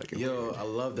 Yeah, he's fucking. Weird. I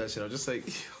love that shit. I was just like.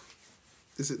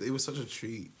 It was such a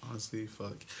treat, honestly.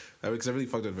 Fuck, because I really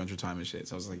fucked with Adventure Time and shit.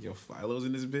 So I was like, "Yo, Flylo's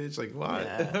in this bitch. Like, what?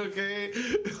 Yeah. Okay,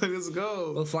 let's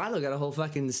go." Well, Flylo got a whole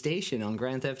fucking station on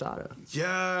Grand Theft Auto.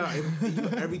 Yeah,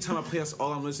 every time I play, that's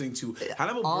all I'm listening to.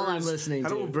 Hannibal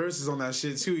Buress is on that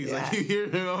shit too. He's like, you hear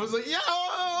him? I was like,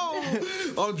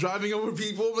 "Yo!" I'm driving over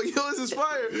people. I'm like, "Yo, this is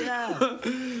fire." Yeah,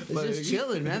 it's like, just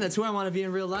chilling, man. That's who I want to be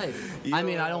in real life. Yo. I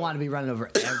mean, I don't want to be running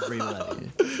over everybody,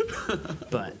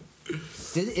 but.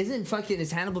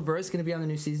 Is Hannibal Buress gonna be on the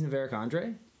new season of Eric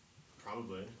Andre?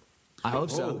 Probably. I hope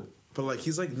so. But like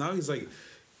he's like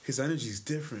his energy's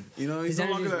different. You know, he's no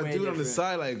longer that dude on the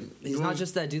side. Like he's not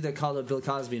just that dude that called up Bill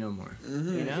Cosby no more.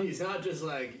 Mm-hmm. You know, he's not just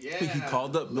like He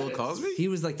called up Bill Cosby. He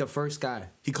was like the first guy.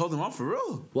 He called him out for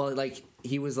real. Well, like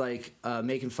he was like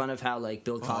making fun of how like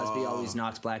Bill Cosby always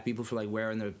knocks black people for like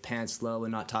wearing their pants low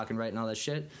and not talking right and all that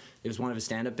shit. It was one of his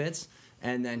stand-up bits,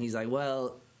 and then he's like,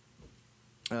 well.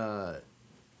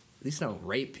 At least I don't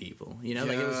rape people, you know?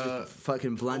 Yeah. Like, it was a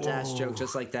fucking blunt-ass joke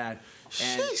just like that.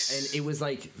 And it was,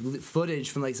 like, footage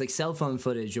from, like cell phone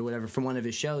footage or whatever from one of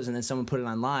his shows, and then someone put it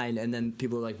online, and then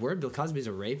people were like, word, Bill Cosby's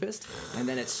a rapist? And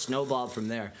then it snowballed from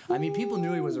there. I mean, people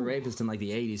knew he was a rapist in, like,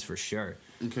 the 80s for sure.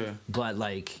 Okay. But,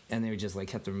 like, and they were just, like,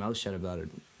 kept their mouth shut about it,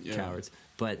 cowards.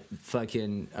 But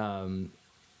fucking,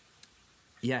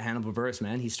 Hannibal Buress,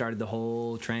 man, he started the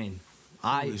whole train.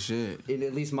 Holy shit. In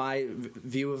at least my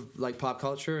view of like pop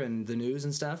culture and the news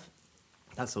and stuff,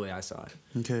 That's the way I saw it.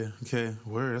 Okay.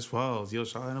 Word, that's wild. Yo,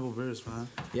 shout out Hannibal Buress, man.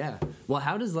 Yeah. Well,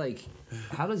 how does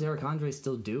Eric Andre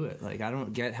still do it? Like, I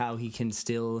don't get how he can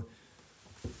still,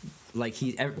 like,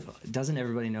 doesn't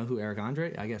everybody know who Eric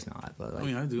Andre? I guess not, but like, I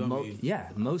mean, I do.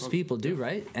 Most people do,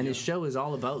 right? And his show is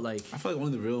all about like. I feel like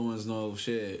one of the real ones know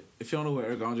shit. If you don't know who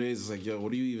Eric Andre is, it's like, yo,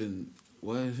 what do you even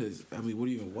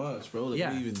watch, bro? Like,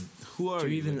 yeah. Who are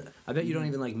you? I bet you don't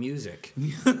even like music.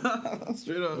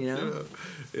 Straight up. You know?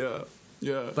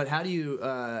 Yeah. But how do you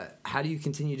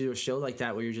continue to do a show like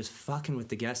that where you're just fucking with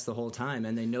the guests the whole time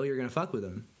and they know you're gonna fuck with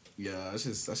them? Yeah, that's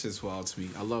just wild to me.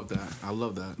 I love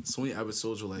that. So many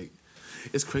episodes are like,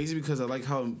 it's crazy because I like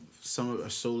how some are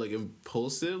so like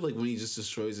impulsive, like when he just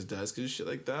destroys his desk and shit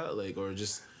like that, like, or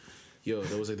just. Yo,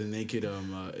 there was like the naked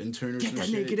intern or Get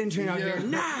that naked intern out here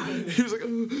now! He was like,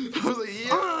 I was like,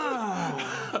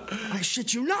 yeah! I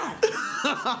shit you not!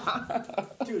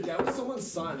 Dude, that was someone's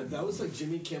son. That was like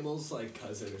Jimmy Kimmel's like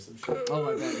cousin or some shit. Oh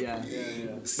my god,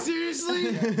 yeah.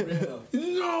 Seriously? Yeah,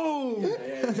 no!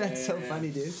 That's so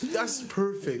funny, dude. That's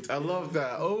perfect. I love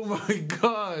that. Oh my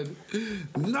god.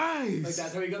 Nice! Like,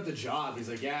 that's how he got the job. He's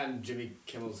like, yeah, and Jimmy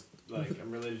Kimmel's, like,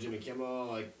 I'm related to Jimmy Kimmel,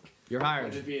 like... You're hired.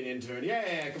 I'll just be an intern.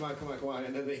 Yeah, come on.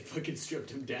 And then they fucking stripped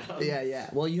him down. Yeah.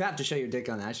 Well, you have to show your dick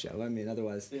on that show. I mean,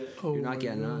 otherwise, you're not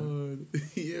getting on.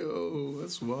 Yo,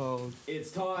 that's wild.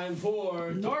 It's time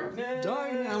for Darkness.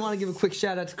 I want to give a quick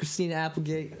shout out to Christina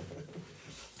Applegate.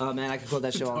 Oh, man, I could quote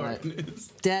that show all night.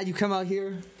 Dad, you come out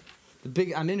here.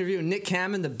 I'm interviewing Nick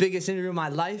Cannon, the biggest interview of my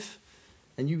life.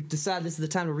 And you decide this is the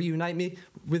time to reunite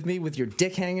with me with your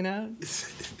dick hanging out?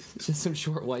 Just some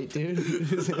short white dude.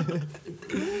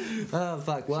 Oh,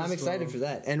 fuck. Well, I'm excited for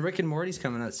that. And Rick and Morty's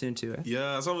coming out soon, too, eh?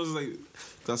 Yeah, so I was like,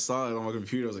 I saw it on my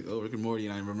computer. I was like, oh, Rick and Morty.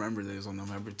 And I remember that it was on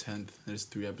November 10th. There's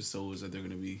 3 episodes that they're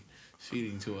going to be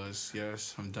feeding to us.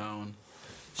 Yes, I'm down.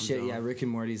 Yeah, Rick and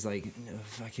Morty's like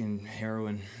fucking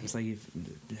heroin. It's like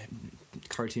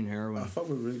cartoon heroin. I fuck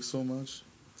with Rick so much.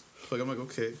 Like, I'm like,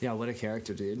 okay. Yeah, what a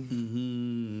character, dude.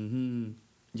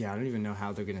 Yeah, I don't even know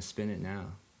how they're going to spin it now.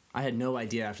 I had no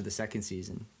idea after the second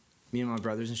season. Me and my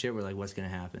brothers and shit were like, what's going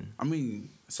to happen? I mean,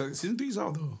 season 3's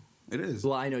out, though. It is.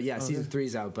 Well, I know, yeah, season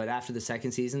 3's out. But after the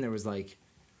second season, there was like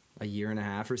a year and a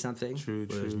half or something. True.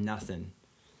 There was nothing.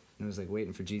 And it was like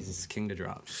waiting for Jesus' King to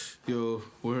drop. Yo,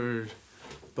 word.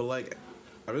 But, like,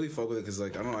 I really fuck with it because,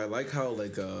 like, I don't know, I like how,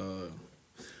 like,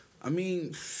 I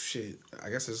mean, shit, I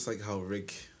guess it's just like how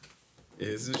Rick...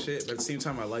 is and shit, but at the same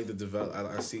time, I like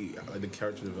the I see like the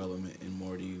character development in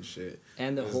Morty and shit,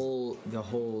 and the whole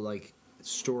like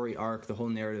story arc, the whole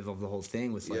narrative of the whole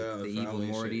thing with like the evil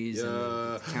Mortys and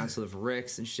the Council of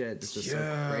Ricks and shit. This was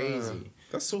so crazy.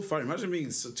 That's so funny. Imagine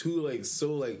being so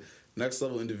next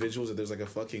level individuals that there's like a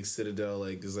fucking citadel,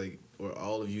 like there's like where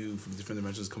all of you from different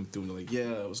dimensions come through and they're like,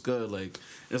 yeah, it was good. Like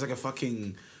there's like a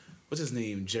fucking what's his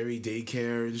name, Jerry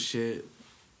Daycare and shit.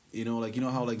 You know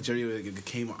how like Jerry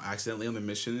came accidentally on the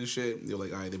mission and shit. They're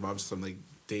like, all right, they robbed some like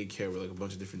daycare with like a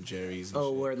bunch of different Jerrys. And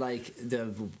shit. Where like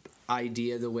the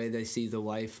idea, the way they see the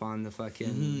wife on the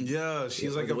fucking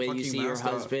she's like the way you see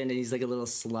mascot. Your husband and he's like a little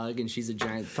slug and she's a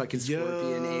giant fucking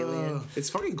scorpion alien. It's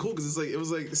fucking cool because it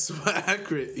was like so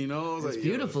accurate, you know. It's like,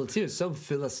 beautiful too. It's so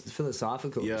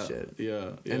philosophical and shit.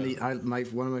 And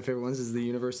one of my favorite ones is the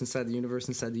universe inside the universe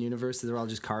inside the universe. They're all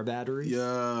just car batteries.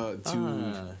 Yeah,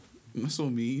 dude. That's so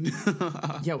mean.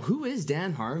 Yo, who is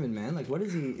Dan Harmon, man? Like, what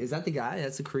is he? Is that the guy?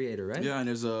 That's the creator, right? Yeah, and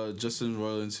there's Justin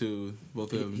Roiland too.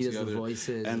 Both of them together. He does the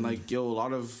voices. And like, yo, a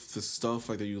lot of the stuff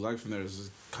like that you like from there is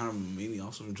kind of mainly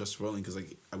also from Justin Roiland because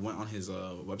like I went on his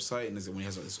website and when he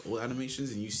has like, his old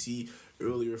animations and you see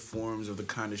earlier forms of the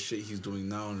kind of shit he's doing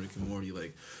now in Rick and Morty.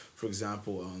 Like, for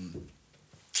example,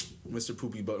 Mr.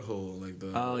 Poopy Butthole, like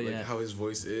like how his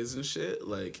voice is and shit,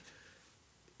 like.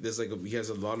 There's like he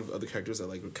has a lot of other characters that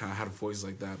like kind of had voices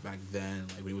like that back then,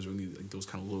 like when he was really like those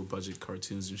kind of low budget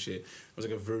cartoons and shit. It was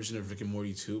like a version of Rick and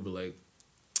Morty too, but like,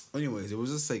 anyways, it was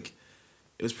just like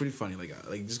it was pretty funny. Like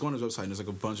just go on his website and there's like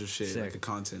a bunch of shit, like the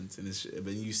content and this shit.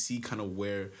 But you see kind of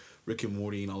where Rick and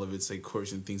Morty and all of its like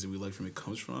quirks and things that we like from it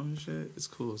comes from and shit. It's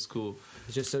cool. It's cool.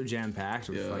 It's just so jam packed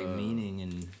with like meaning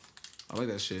and. I like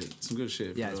that shit. Some good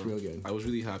shit. Yeah, bro. It's real good. I was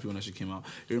really happy when that shit came out.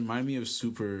 It reminded me of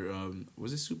Super.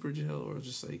 Was it Super Jail or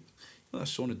just like that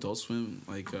show on Adult Swim?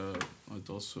 Like on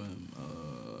Adult Swim.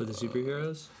 For the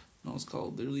superheroes? No, it's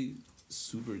called literally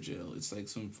Super Jail. It's like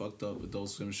some fucked up Adult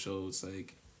Swim show. It's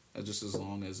like just as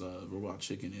long as Robot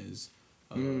Chicken is.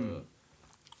 Like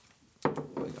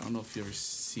I don't know if you ever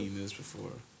seen this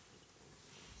before.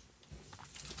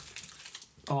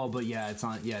 Oh, but yeah, it's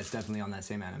on. Yeah, it's definitely on that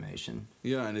same animation.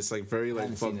 Yeah, and it's like very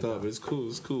like fucked up. It's cool.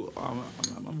 It's cool. I'm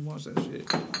gonna watch that shit.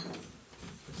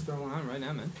 Just throw one on right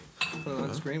now, man. Put it on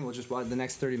the screen. We'll just watch the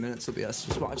next 30 minutes. Will be us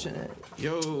just watching it.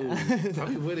 Yo, I'll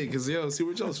be with it because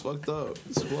Super Chill's fucked up.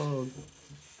 It's wild.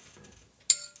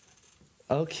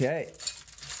 Okay,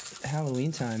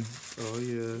 Halloween time. Oh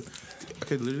yeah,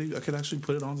 I could actually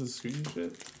put it on the screen and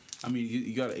shit. I mean,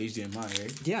 you got an HDMI,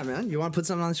 right? Yeah, man. You want to put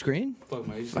something on the screen? Fuck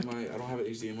my HDMI. I don't have an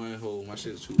HDMI hole. My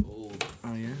shit's too old.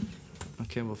 Oh yeah.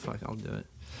 Okay, well, fuck. I'll do it.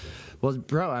 Well,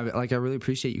 bro, I really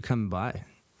appreciate you coming by.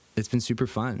 It's been super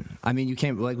fun. I mean, you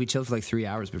came, we chilled for 3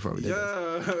 hours before we did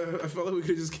this. Yeah, I felt like we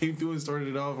could just came through and started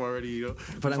it off already, you know?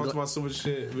 But we talked about so much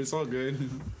shit, but it's all good.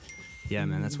 Yeah,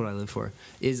 man, that's what I live for.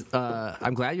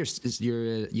 I'm glad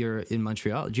you're in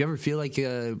Montreal. Do you ever feel like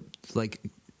do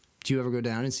you ever go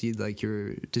down and see, does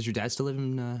your dad still live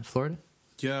in Florida?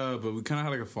 Yeah, but we kind of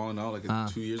had, a falling out,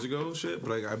 2 years ago, shit.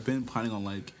 But, I've been planning on,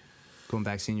 going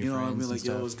back, seeing your friends. You know, I've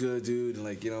been yo, what's good, dude? And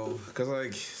because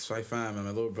it's my fam, and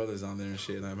my little brother's on there and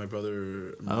shit. And my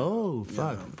brother. Oh,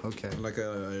 fuck. Yeah, okay.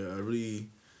 I really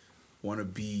want to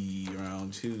be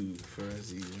around too to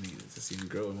see him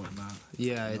grow and whatnot.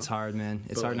 Yeah, it's hard, man.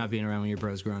 It's hard not being around when your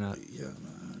bro's growing up. Yeah,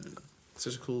 man.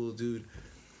 Such a cool little dude.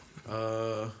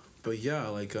 But yeah,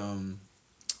 I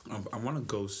want to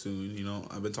go soon. You know,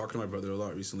 I've been talking to my brother a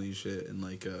lot recently and shit, and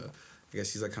I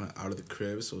guess he's kind of out of the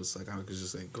crib, so it's I could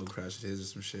just go crash at his or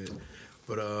some shit.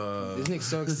 But isn't it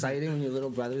so exciting when your little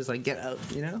brother's get out,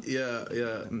 you know? Yeah.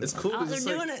 It's cool. Oh, they're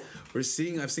doing it.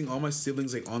 I've seen all my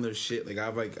siblings on their shit. I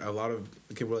have a lot of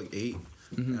we're 8,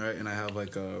 right? And I have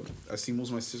I see most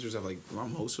of my sisters have not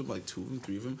most of them, 2 of them,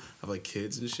 3 of them have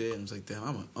kids and shit. And it's damn,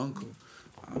 I'm an uncle.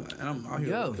 And I'm out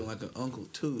here looking like an uncle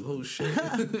too. Oh shit!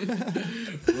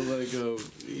 But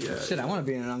yeah. Shit, I want to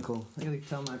be an uncle. I gotta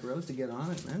tell my bros to get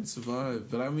on it, man. It's a vibe,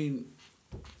 but I mean,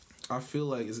 I feel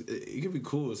like it could be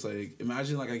cool. It's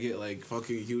imagine I get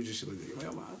fucking huge and shit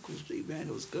my uncle Jei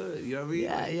Bandit was good. You know what I mean?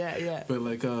 Yeah. But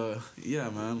yeah,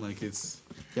 man.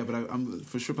 But I'm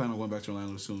for sure planning on going back to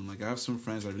Orlando soon. I have some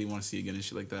friends I really want to see again and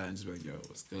shit like that, and just be yo,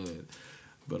 what's good?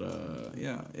 But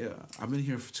yeah, I've been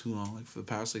here for too long. For the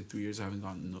past 3 years, I haven't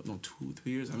gone 2-3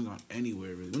 years. I haven't gone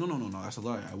anywhere really. No, that's a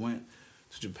lie. I went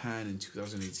to Japan in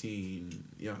 2018.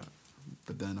 Yeah,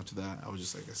 but then after that, I was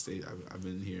just I stayed. I've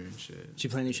been here and shit. Did you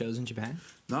play any shows in Japan?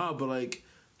 Nah, but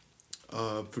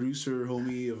producer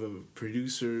homie of a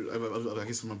producer. I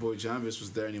guess my boy Janvis was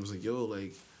there, and he was yo,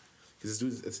 because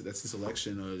this dude, that's his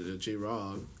selection,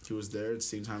 J-Rob, he was there at the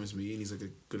same time as me, and he's a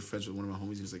good friends with one of my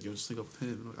homies. He was yo, just link up with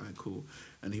him. I'm like, alright, cool.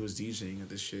 And he was DJing at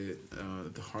this shit,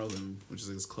 at the Harlem, which is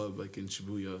this club in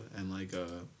Shibuya, and I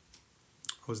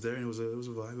was there, and it was a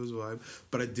vibe.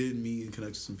 But I did meet and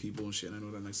connect with some people and shit, and I know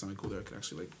that next time I go there, I could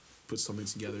actually put something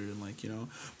together and you know.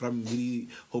 But I'm really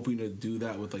hoping to do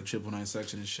that with 999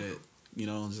 Section and shit, you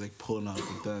know, and just pulling up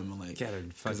with them and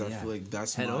because I feel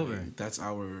that's that's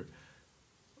our.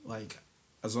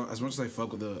 As much as I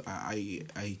fuck with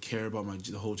I care about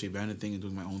the whole Jei Bandit thing and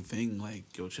doing my own thing.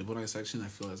 999 Section, I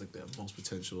feel has the most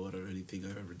potential out of anything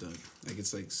I've ever done.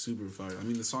 It's super fire. I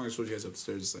mean, the song I showed you guys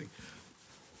upstairs, it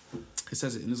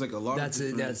says it, and there's a lot. That's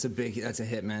a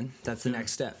hit, man. That's the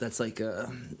next step. That's It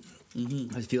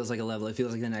feels like a level. It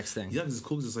feels like the next thing. Yeah, because it's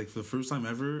cool. Because for the first time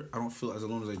ever, I don't feel as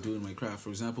alone as I do in my craft. For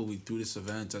example, we threw this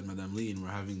event at Madame Lee, and we're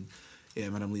having. Yeah,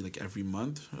 Madame Lee, every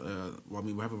month.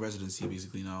 We have a residency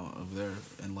basically now over there,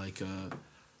 and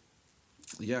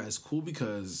yeah, it's cool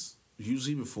because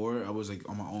usually before I was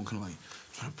on my own, kind of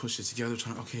trying to push it together,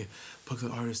 book the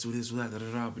artist, do this, do that,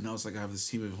 But now it's I have this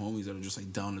team of homies that are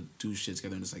just down to do shit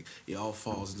together, and it's it all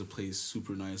falls into place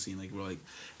super nicely, and we're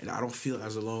and I don't feel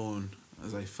as alone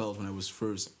as I felt when I was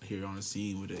first here on the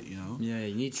scene with it, you know. Yeah,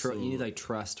 you need you need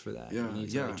trust for that. Yeah, you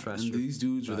need to, trust. And these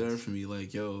dudes were there for me,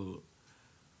 yo.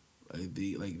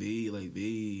 They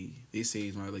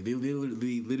saved my they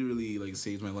literally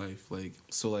saved my life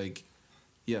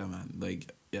yeah, man,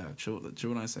 yeah, Triple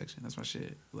 9 Section, that's my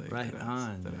shit, right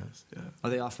on. Yeah. Are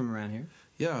they all from around here?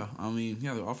 Yeah, I mean,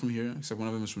 yeah, they're all from here except one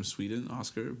of them is from Sweden,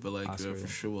 Oscar, but for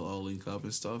sure we'll all link up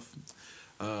and stuff.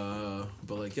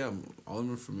 But yeah, all of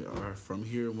them are from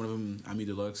here. One of them, Ami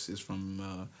Deluxe, is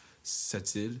from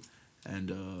Setsid, and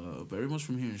but everyone's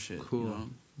from here and shit. Cool. You know?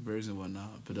 Birds and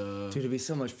whatnot, but dude, it'd be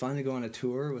so much fun to go on a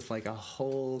tour with a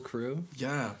whole crew.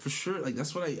 Yeah, for sure.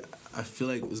 That's what I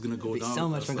feel is gonna go down. So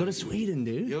much fun. Go to Sweden,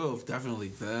 dude. Yo, definitely.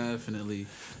 Plus,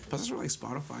 that's where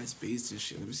Spotify's based and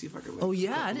shit. Let me see if I can. Oh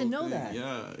yeah, I didn't know that.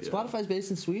 Yeah. Spotify's based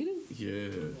in Sweden. Yeah.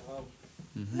 Wow.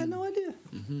 I had no idea.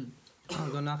 I'll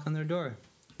go knock on their door.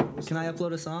 Can I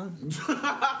upload a song?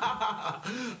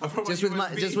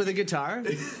 just with a guitar.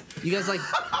 You guys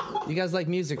like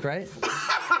music, right?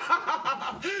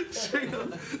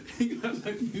 You guys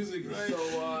like music, right?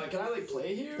 So, can I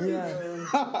play here?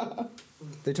 Yeah.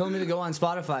 They told me to go on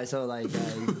Spotify, so like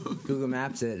Google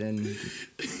Maps it, and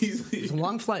it's a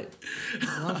long flight.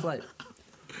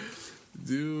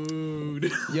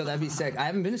 Dude. Yo, that'd be sick. I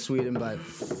haven't been to Sweden, but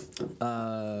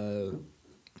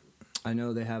I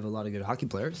know they have a lot of good hockey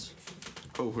players.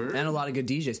 Oh, where? And a lot of good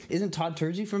DJs. Isn't Todd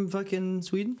Turgey from fucking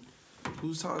Sweden?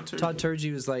 Who's Todd Turgey? Todd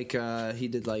Turgey was like, he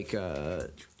did like,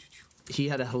 he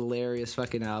had a hilarious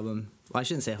fucking album. Well, I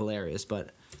shouldn't say hilarious,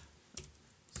 but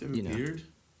Does he have a beard?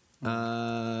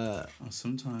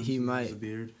 Sometimes he might has a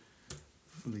beard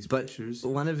from these but pictures.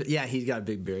 He's got a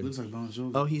big beard. Looks like Bon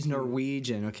Jovi. Oh, he's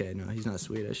Norwegian. Okay, no, he's not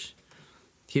Swedish.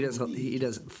 He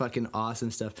does fucking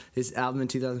awesome stuff. His album in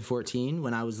 2014,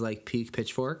 when I was like peak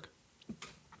Pitchfork,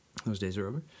 those days are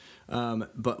over.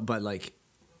 But like,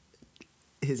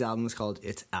 his album was called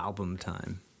 "It's Album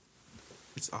Time."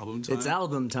 It's album time. It's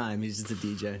album time. He's just a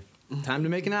DJ. Time to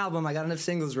make an album. I got enough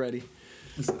singles ready.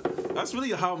 That's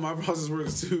really how my process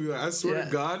works too. I swear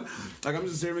to God, like I'm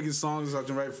just here making songs I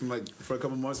can write from like for a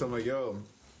couple months. I'm like, yo,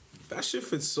 that shit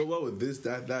fits so well with this,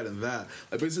 that, and that.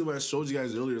 Like basically what I showed you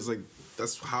guys earlier is like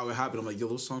that's how it happened. I'm like, yo,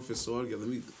 those songs fit so well together. Let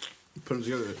me put them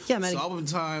together. Yeah, man. It's album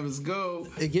time. Let's go.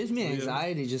 It gives me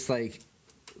anxiety just like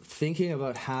thinking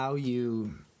about how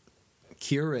you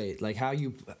curate, like how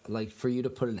you like for you to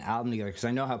put an album together, because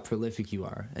I know how prolific you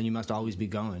are and you must always be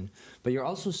going, but you're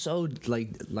also so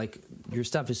like your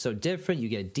stuff is so different. You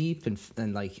get deep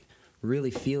and like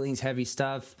really feelings heavy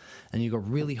stuff, and you go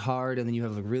really hard, and then you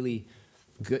have a really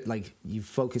good, like you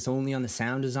focus only on the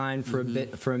sound design for a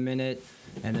minute,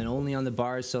 and then only on the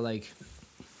bars. So like,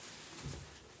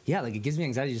 yeah, like it gives me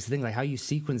anxiety just to think like how you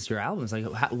sequence your albums. Like,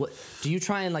 what do you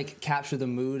try and like capture the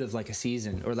mood of like a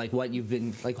season, or like what you've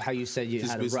been like? How you said you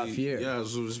just had a rough year. Yeah,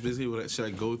 so it's basically what should I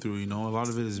go through. You know, a lot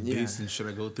of it is based in should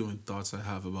I go through and thoughts I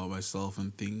have about myself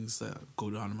and things that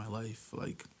go down in my life.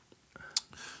 Like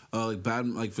for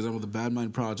example, the Bad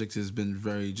Mind project has been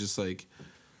very just like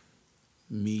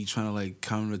me trying to like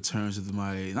come to terms with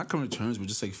not come to terms, but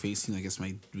just like facing, I guess,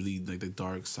 my really like the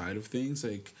dark side of things.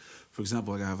 Like, for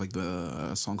example, like I have like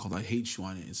a song called "I Hate You"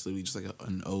 on it. It's literally just like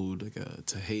an ode, like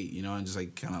to hate, you know, and just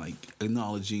like kind of like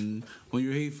acknowledging when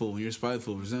you're hateful, when you're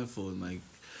spiteful, resentful, and like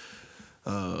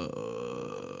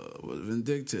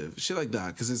vindictive, shit like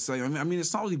that. Because it's like I mean,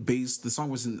 it's not really based. The song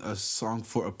wasn't a song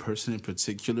for a person in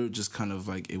particular. Just kind of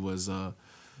like it was how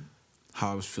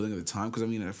I was feeling at the time. Because I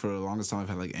mean, for the longest time, I've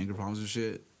had like anger problems and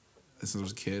shit. Since I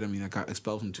was a kid, I mean, I got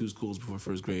expelled from 2 schools before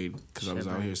first grade because I was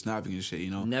out here snapping and shit,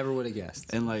 you know. Never would have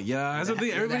guessed. And like, yeah, that's the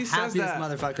thing. Everybody says that.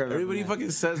 Everybody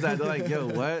fucking says that. They're like, yo,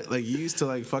 what? Like, you used to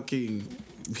like fucking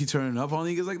be turning up on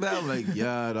niggas like that. I'm like,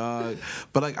 yeah, dog.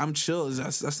 But like, I'm chill.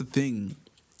 That's the thing.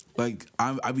 Like,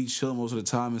 I be chill most of the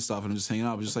time and stuff, and I'm just hanging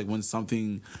out. But just like when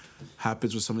something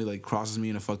happens where somebody like crosses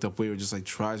me in a fucked up way, or just like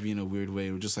tries me in a weird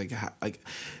way, or just like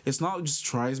it's not just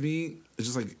tries me. It's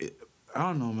just like. I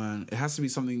don't know, man. It has to be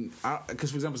something.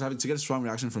 Because, for example, to get a strong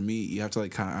reaction from me, you have to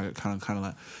like kind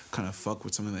of fuck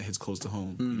with something that hits close to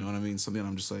home. You know what I mean? Something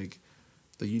I'm just like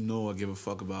that I give a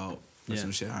fuck about, or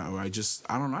some shit, or I don't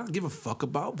know, not give a fuck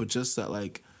about, but just that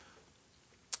like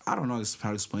I don't know how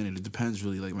to explain it. It depends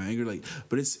really, like my anger, like,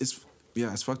 but it's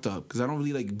fucked up because I don't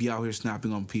really like be out here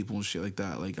snapping on people and shit like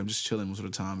that. Like I'm just chilling most of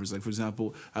the time. It's like, for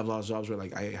example, I have a lot of jobs where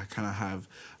like I kind of have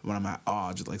when I'm at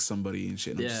odds with like somebody and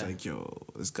shit. And I'm just like, yo,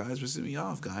 this guy's pissing me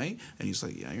off, guy. And he's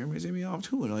like, yeah, you're pissing me off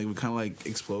too. And like we kind of like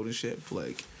explode and shit. But,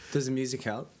 like, does the music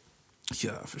help?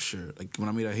 Yeah, for sure. Like when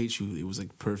I made "I Hate You," it was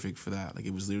like perfect for that. Like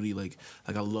it was literally like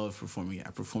I love performing it.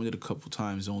 I performed it a couple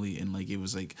times only, and like it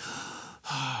was like.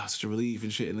 Such a relief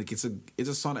and shit, and like it's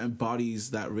a song that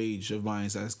embodies that rage of mine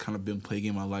that's kind of been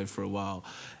plaguing my life for a while,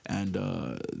 and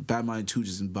Bad Mind 2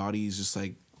 just embodies just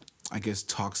like I guess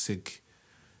toxicity,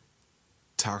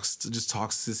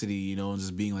 you know, and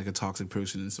just being like a toxic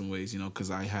person in some ways, you know, because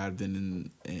I had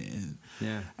been in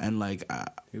and like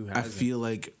I feel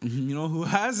like, you know, who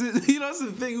hasn't, you know, that's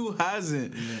the thing, who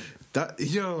hasn't. That,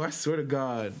 yo, I swear to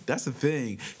God, that's the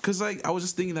thing, because like I was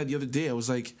just thinking that the other day, I was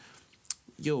like,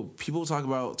 yo, people talk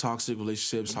about toxic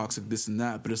relationships, toxic this and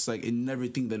that, but it's like, they never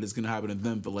think that it's gonna happen to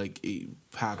them, but like, it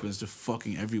happens to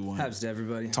fucking everyone. Happens to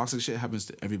everybody. Toxic shit happens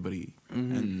to everybody.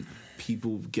 And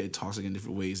people get toxic in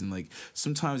different ways, and like,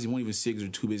 sometimes you won't even see it because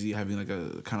you're too busy having like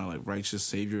a kind of like righteous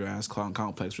savior ass clown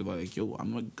complex where like, yo,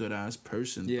 I'm a good ass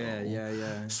person.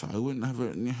 Yeah. So I wouldn't have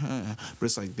it. But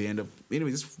it's like, they end up, anyway,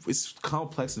 it's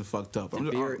complex and fucked up.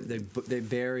 They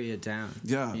bury it down.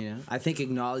 Yeah. You know? I think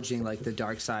acknowledging like the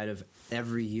dark side of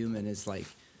every human is like,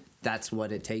 that's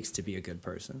what it takes to be a good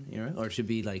person, you know, or to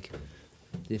be like,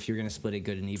 if you're gonna split it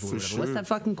good and evil, or whatever. Sure. What's that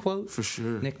fucking quote? For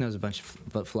sure. Nick knows a bunch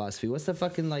about philosophy. What's the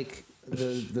fucking like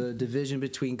the division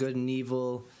between good and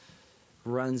evil?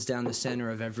 runs down the center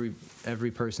of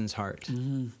every person's heart.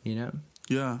 Mm-hmm. You know?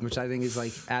 Yeah. Which I think is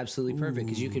like absolutely perfect,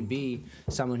 because you can be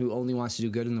someone who only wants to do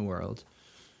good in the world,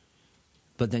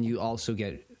 but then you also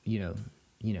get,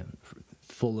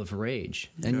 full of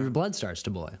rage, and your blood starts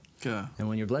to boil. Yeah. And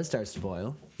when your blood starts to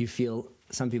boil,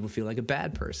 some people feel like a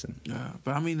bad person. Yeah.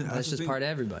 But I mean, that's just part of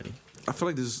everybody. I feel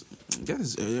like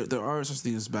there are such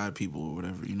things as bad people or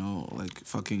whatever, like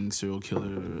fucking serial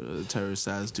killer, terrorist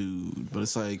ass dude. But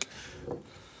it's like,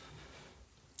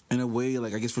 in a way,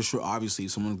 like, I guess for sure, obviously,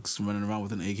 if someone's running around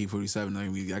with an AK-47, I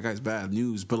mean, that guy's bad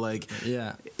news. But like,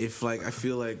 if like, I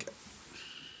feel like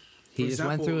he just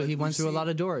went through a lot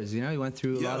of doors. He went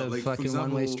through a lot of fucking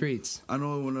one-way streets. I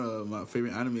know one of my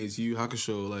favorite anime is Yu Yu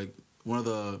Hakusho. Like, one of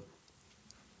the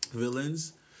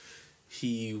villains,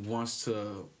 he wants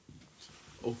to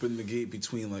open the gate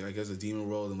between, like, I guess the demon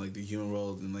world and like the human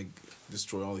world, and like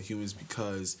destroy all the humans,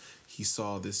 because he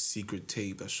saw this secret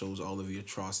tape that shows all of the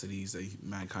atrocities that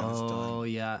mankind has done. Oh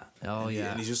yeah.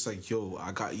 And he's just like, yo,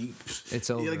 I got you. It's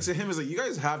over. Like, to him, it's like, you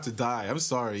guys have to die. I'm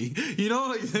sorry.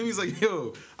 Like, to him, he's like,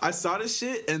 yo, I saw this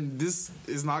shit and this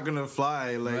is not gonna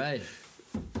fly. Like, right.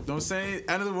 You know what I'm saying?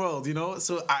 End of the world,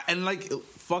 So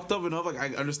fucked up enough, like,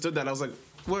 I understood that. I was like,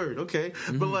 word, okay.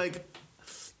 Mm-hmm. But like,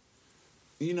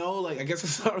 like, I guess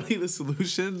it's not really the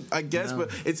solution, I guess, but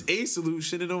it's a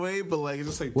solution in a way, but like, it's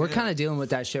just like, we're kind of dealing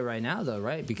with that shit right now, though,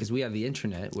 right? Because we have the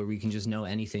internet where we can just know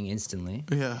anything instantly.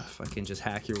 Yeah. Fucking just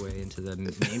hack your way into the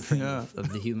mainframe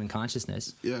of the human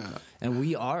consciousness. Yeah. And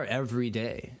we are every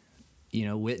day,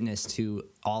 witness to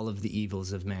all of the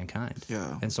evils of mankind.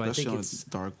 Yeah. And so especially I think it's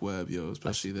dark web,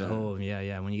 especially there. Oh,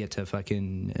 yeah. When you get to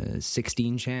fucking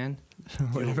 16chan,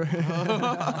 whatever.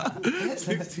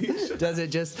 16chan. Does it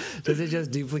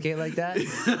just duplicate like that?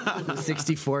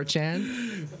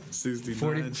 64chan?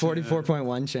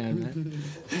 44.1 chan, man.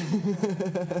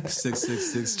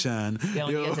 666 chan. Yeah,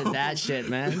 when you get to that shit,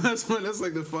 man. That's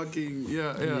like the fucking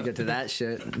When you get to that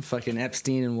shit, fucking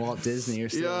Epstein and Walt Disney are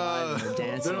still alive and they're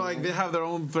dancing. They're like, they have their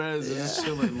own beds and just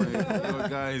chilling, like,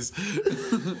 guys.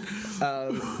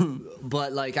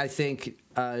 But like, I think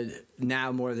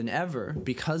now more than ever,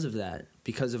 because of that,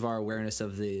 because of our awareness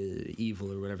of the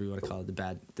evil, or whatever you want to call it,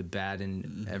 the bad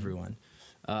in everyone,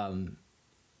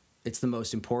 it's the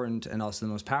most important and also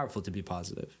the most powerful to be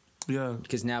positive. Yeah.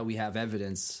 Because now we have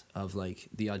evidence of like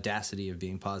the audacity of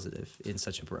being positive in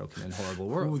such a broken and horrible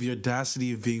world. Ooh, the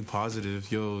audacity of being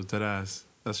positive, yo, that ass.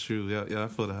 That's true. Yeah, I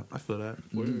feel that.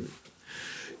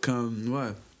 Mm-hmm.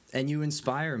 What? And you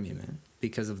inspire me, man,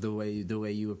 because of the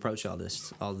way you approach all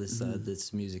this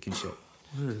this music and shit.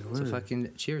 Word. So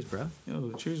fucking cheers, bro.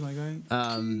 Yo, cheers, my guy.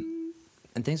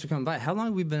 And thanks for coming by. How long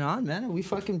have we been on, man? Are we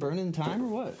fucking burning time or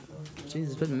what? Jeez,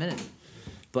 it's been a minute.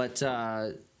 But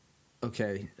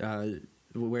okay,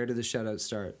 where do the shoutouts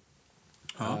start?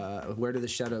 Where do the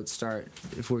shoutouts start?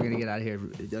 If we're gonna get out of here,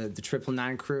 the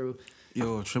 999 crew.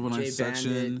 Yo, 999 Jei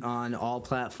section Bandit on all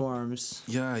platforms.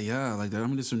 Yeah, like that. I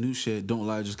mean, there's some new shit. Don't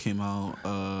Lie just came out.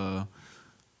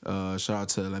 Shout out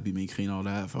to La Be Making all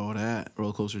that for all that.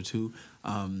 Roller Coaster 2.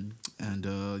 And shout out to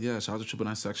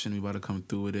 999 section. We about to come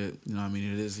through with it. You know what I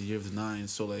mean? It is the year of the 9,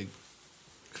 so like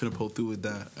couldn't pull through with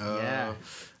that.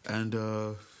 And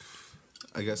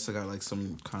I guess I got like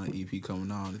some kind of EP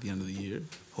coming out at the end of the year.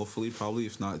 Hopefully, probably.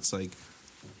 If not, it's like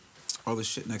all the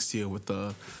shit next year with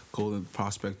the Golden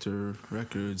Prospector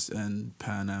Records and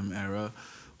Pan Am Era,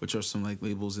 which are some like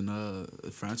labels in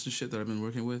France and shit that I've been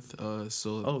working with.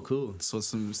 Oh, cool. So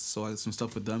some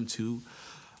stuff with them too.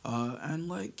 And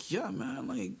like, yeah, man,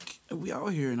 like we out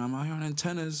here, and I'm out here on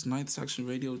Antennas, 9th Section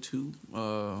Radio 2.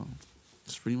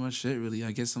 That's pretty much it, really.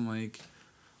 I guess I'm like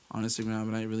on Instagram,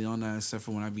 but I ain't really on that except for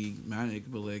when I be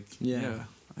manic. But like, yeah.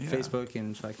 Facebook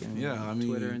and fucking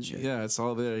Twitter and shit. Yeah, it's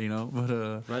all there,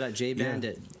 But right at Jei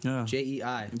Bandit. Yeah. Jei.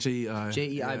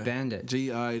 Jei Bandit.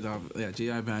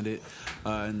 Jei Bandit.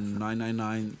 And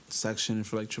 999 section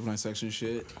for like 999 section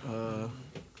shit.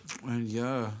 And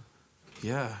yeah,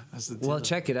 that's the deal. Well,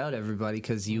 check it out, everybody,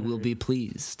 because you will be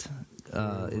pleased.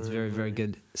 It's very, very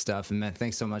good stuff. And man,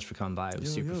 thanks so much for coming by. It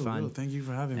was super fun. Thank you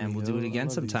for having me. And we'll do it again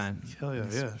sometime. Hell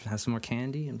yeah. Have some more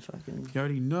candy and fucking. You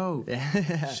already know.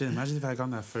 Shit, imagine if I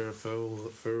got that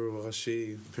Ferrero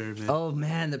Rocher pyramid. Oh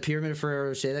man, the pyramid of Ferrero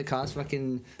Rocher that cost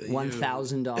fucking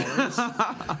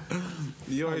 $1,000.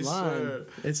 Yo, I swear.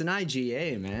 It's an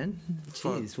IGA, man.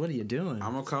 Jeez, what are you doing?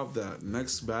 I'm gonna cop that.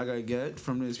 Next bag I get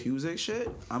from this music shit,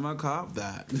 I'm gonna cop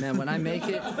that. Man, when I make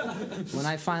it, when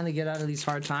I finally get out of these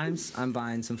hard times, I'm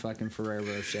buying some fucking Ferrero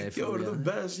Rocher. Yo, they're the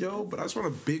best, yo. But I just want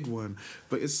a big one.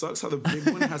 But it sucks how the big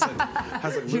one has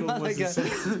like little ones.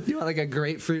 You want like a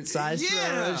grapefruit size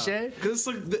Ferrero Rocher? Because it's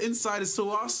like the inside is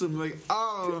so awesome. Like,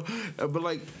 but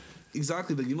like,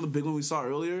 exactly. Like, you know the big one we saw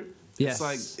earlier? Yes. It's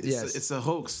like it's a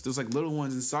hoax. There's like little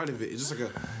ones inside of it. It's just like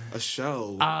a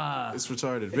shell. It's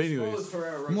retarded. But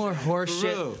anyways, more horse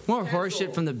shit. More horse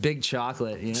shit from the big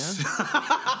chocolate, you know?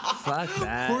 Fuck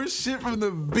that. Horse shit from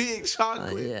the big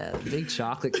chocolate. Yeah, big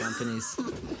chocolate companies.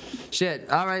 Shit.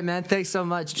 All right, man. Thanks so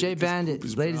much. Jei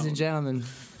Bandit, ladies and gentlemen.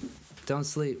 Don't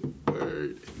sleep.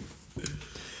 Word.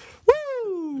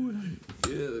 Woo!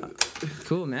 Yeah.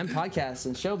 Cool, man. Podcast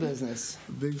and show business.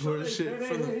 Big horse shit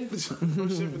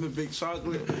from the big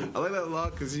chocolate. I like that a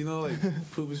lot because, you know, like,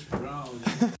 poop is brown.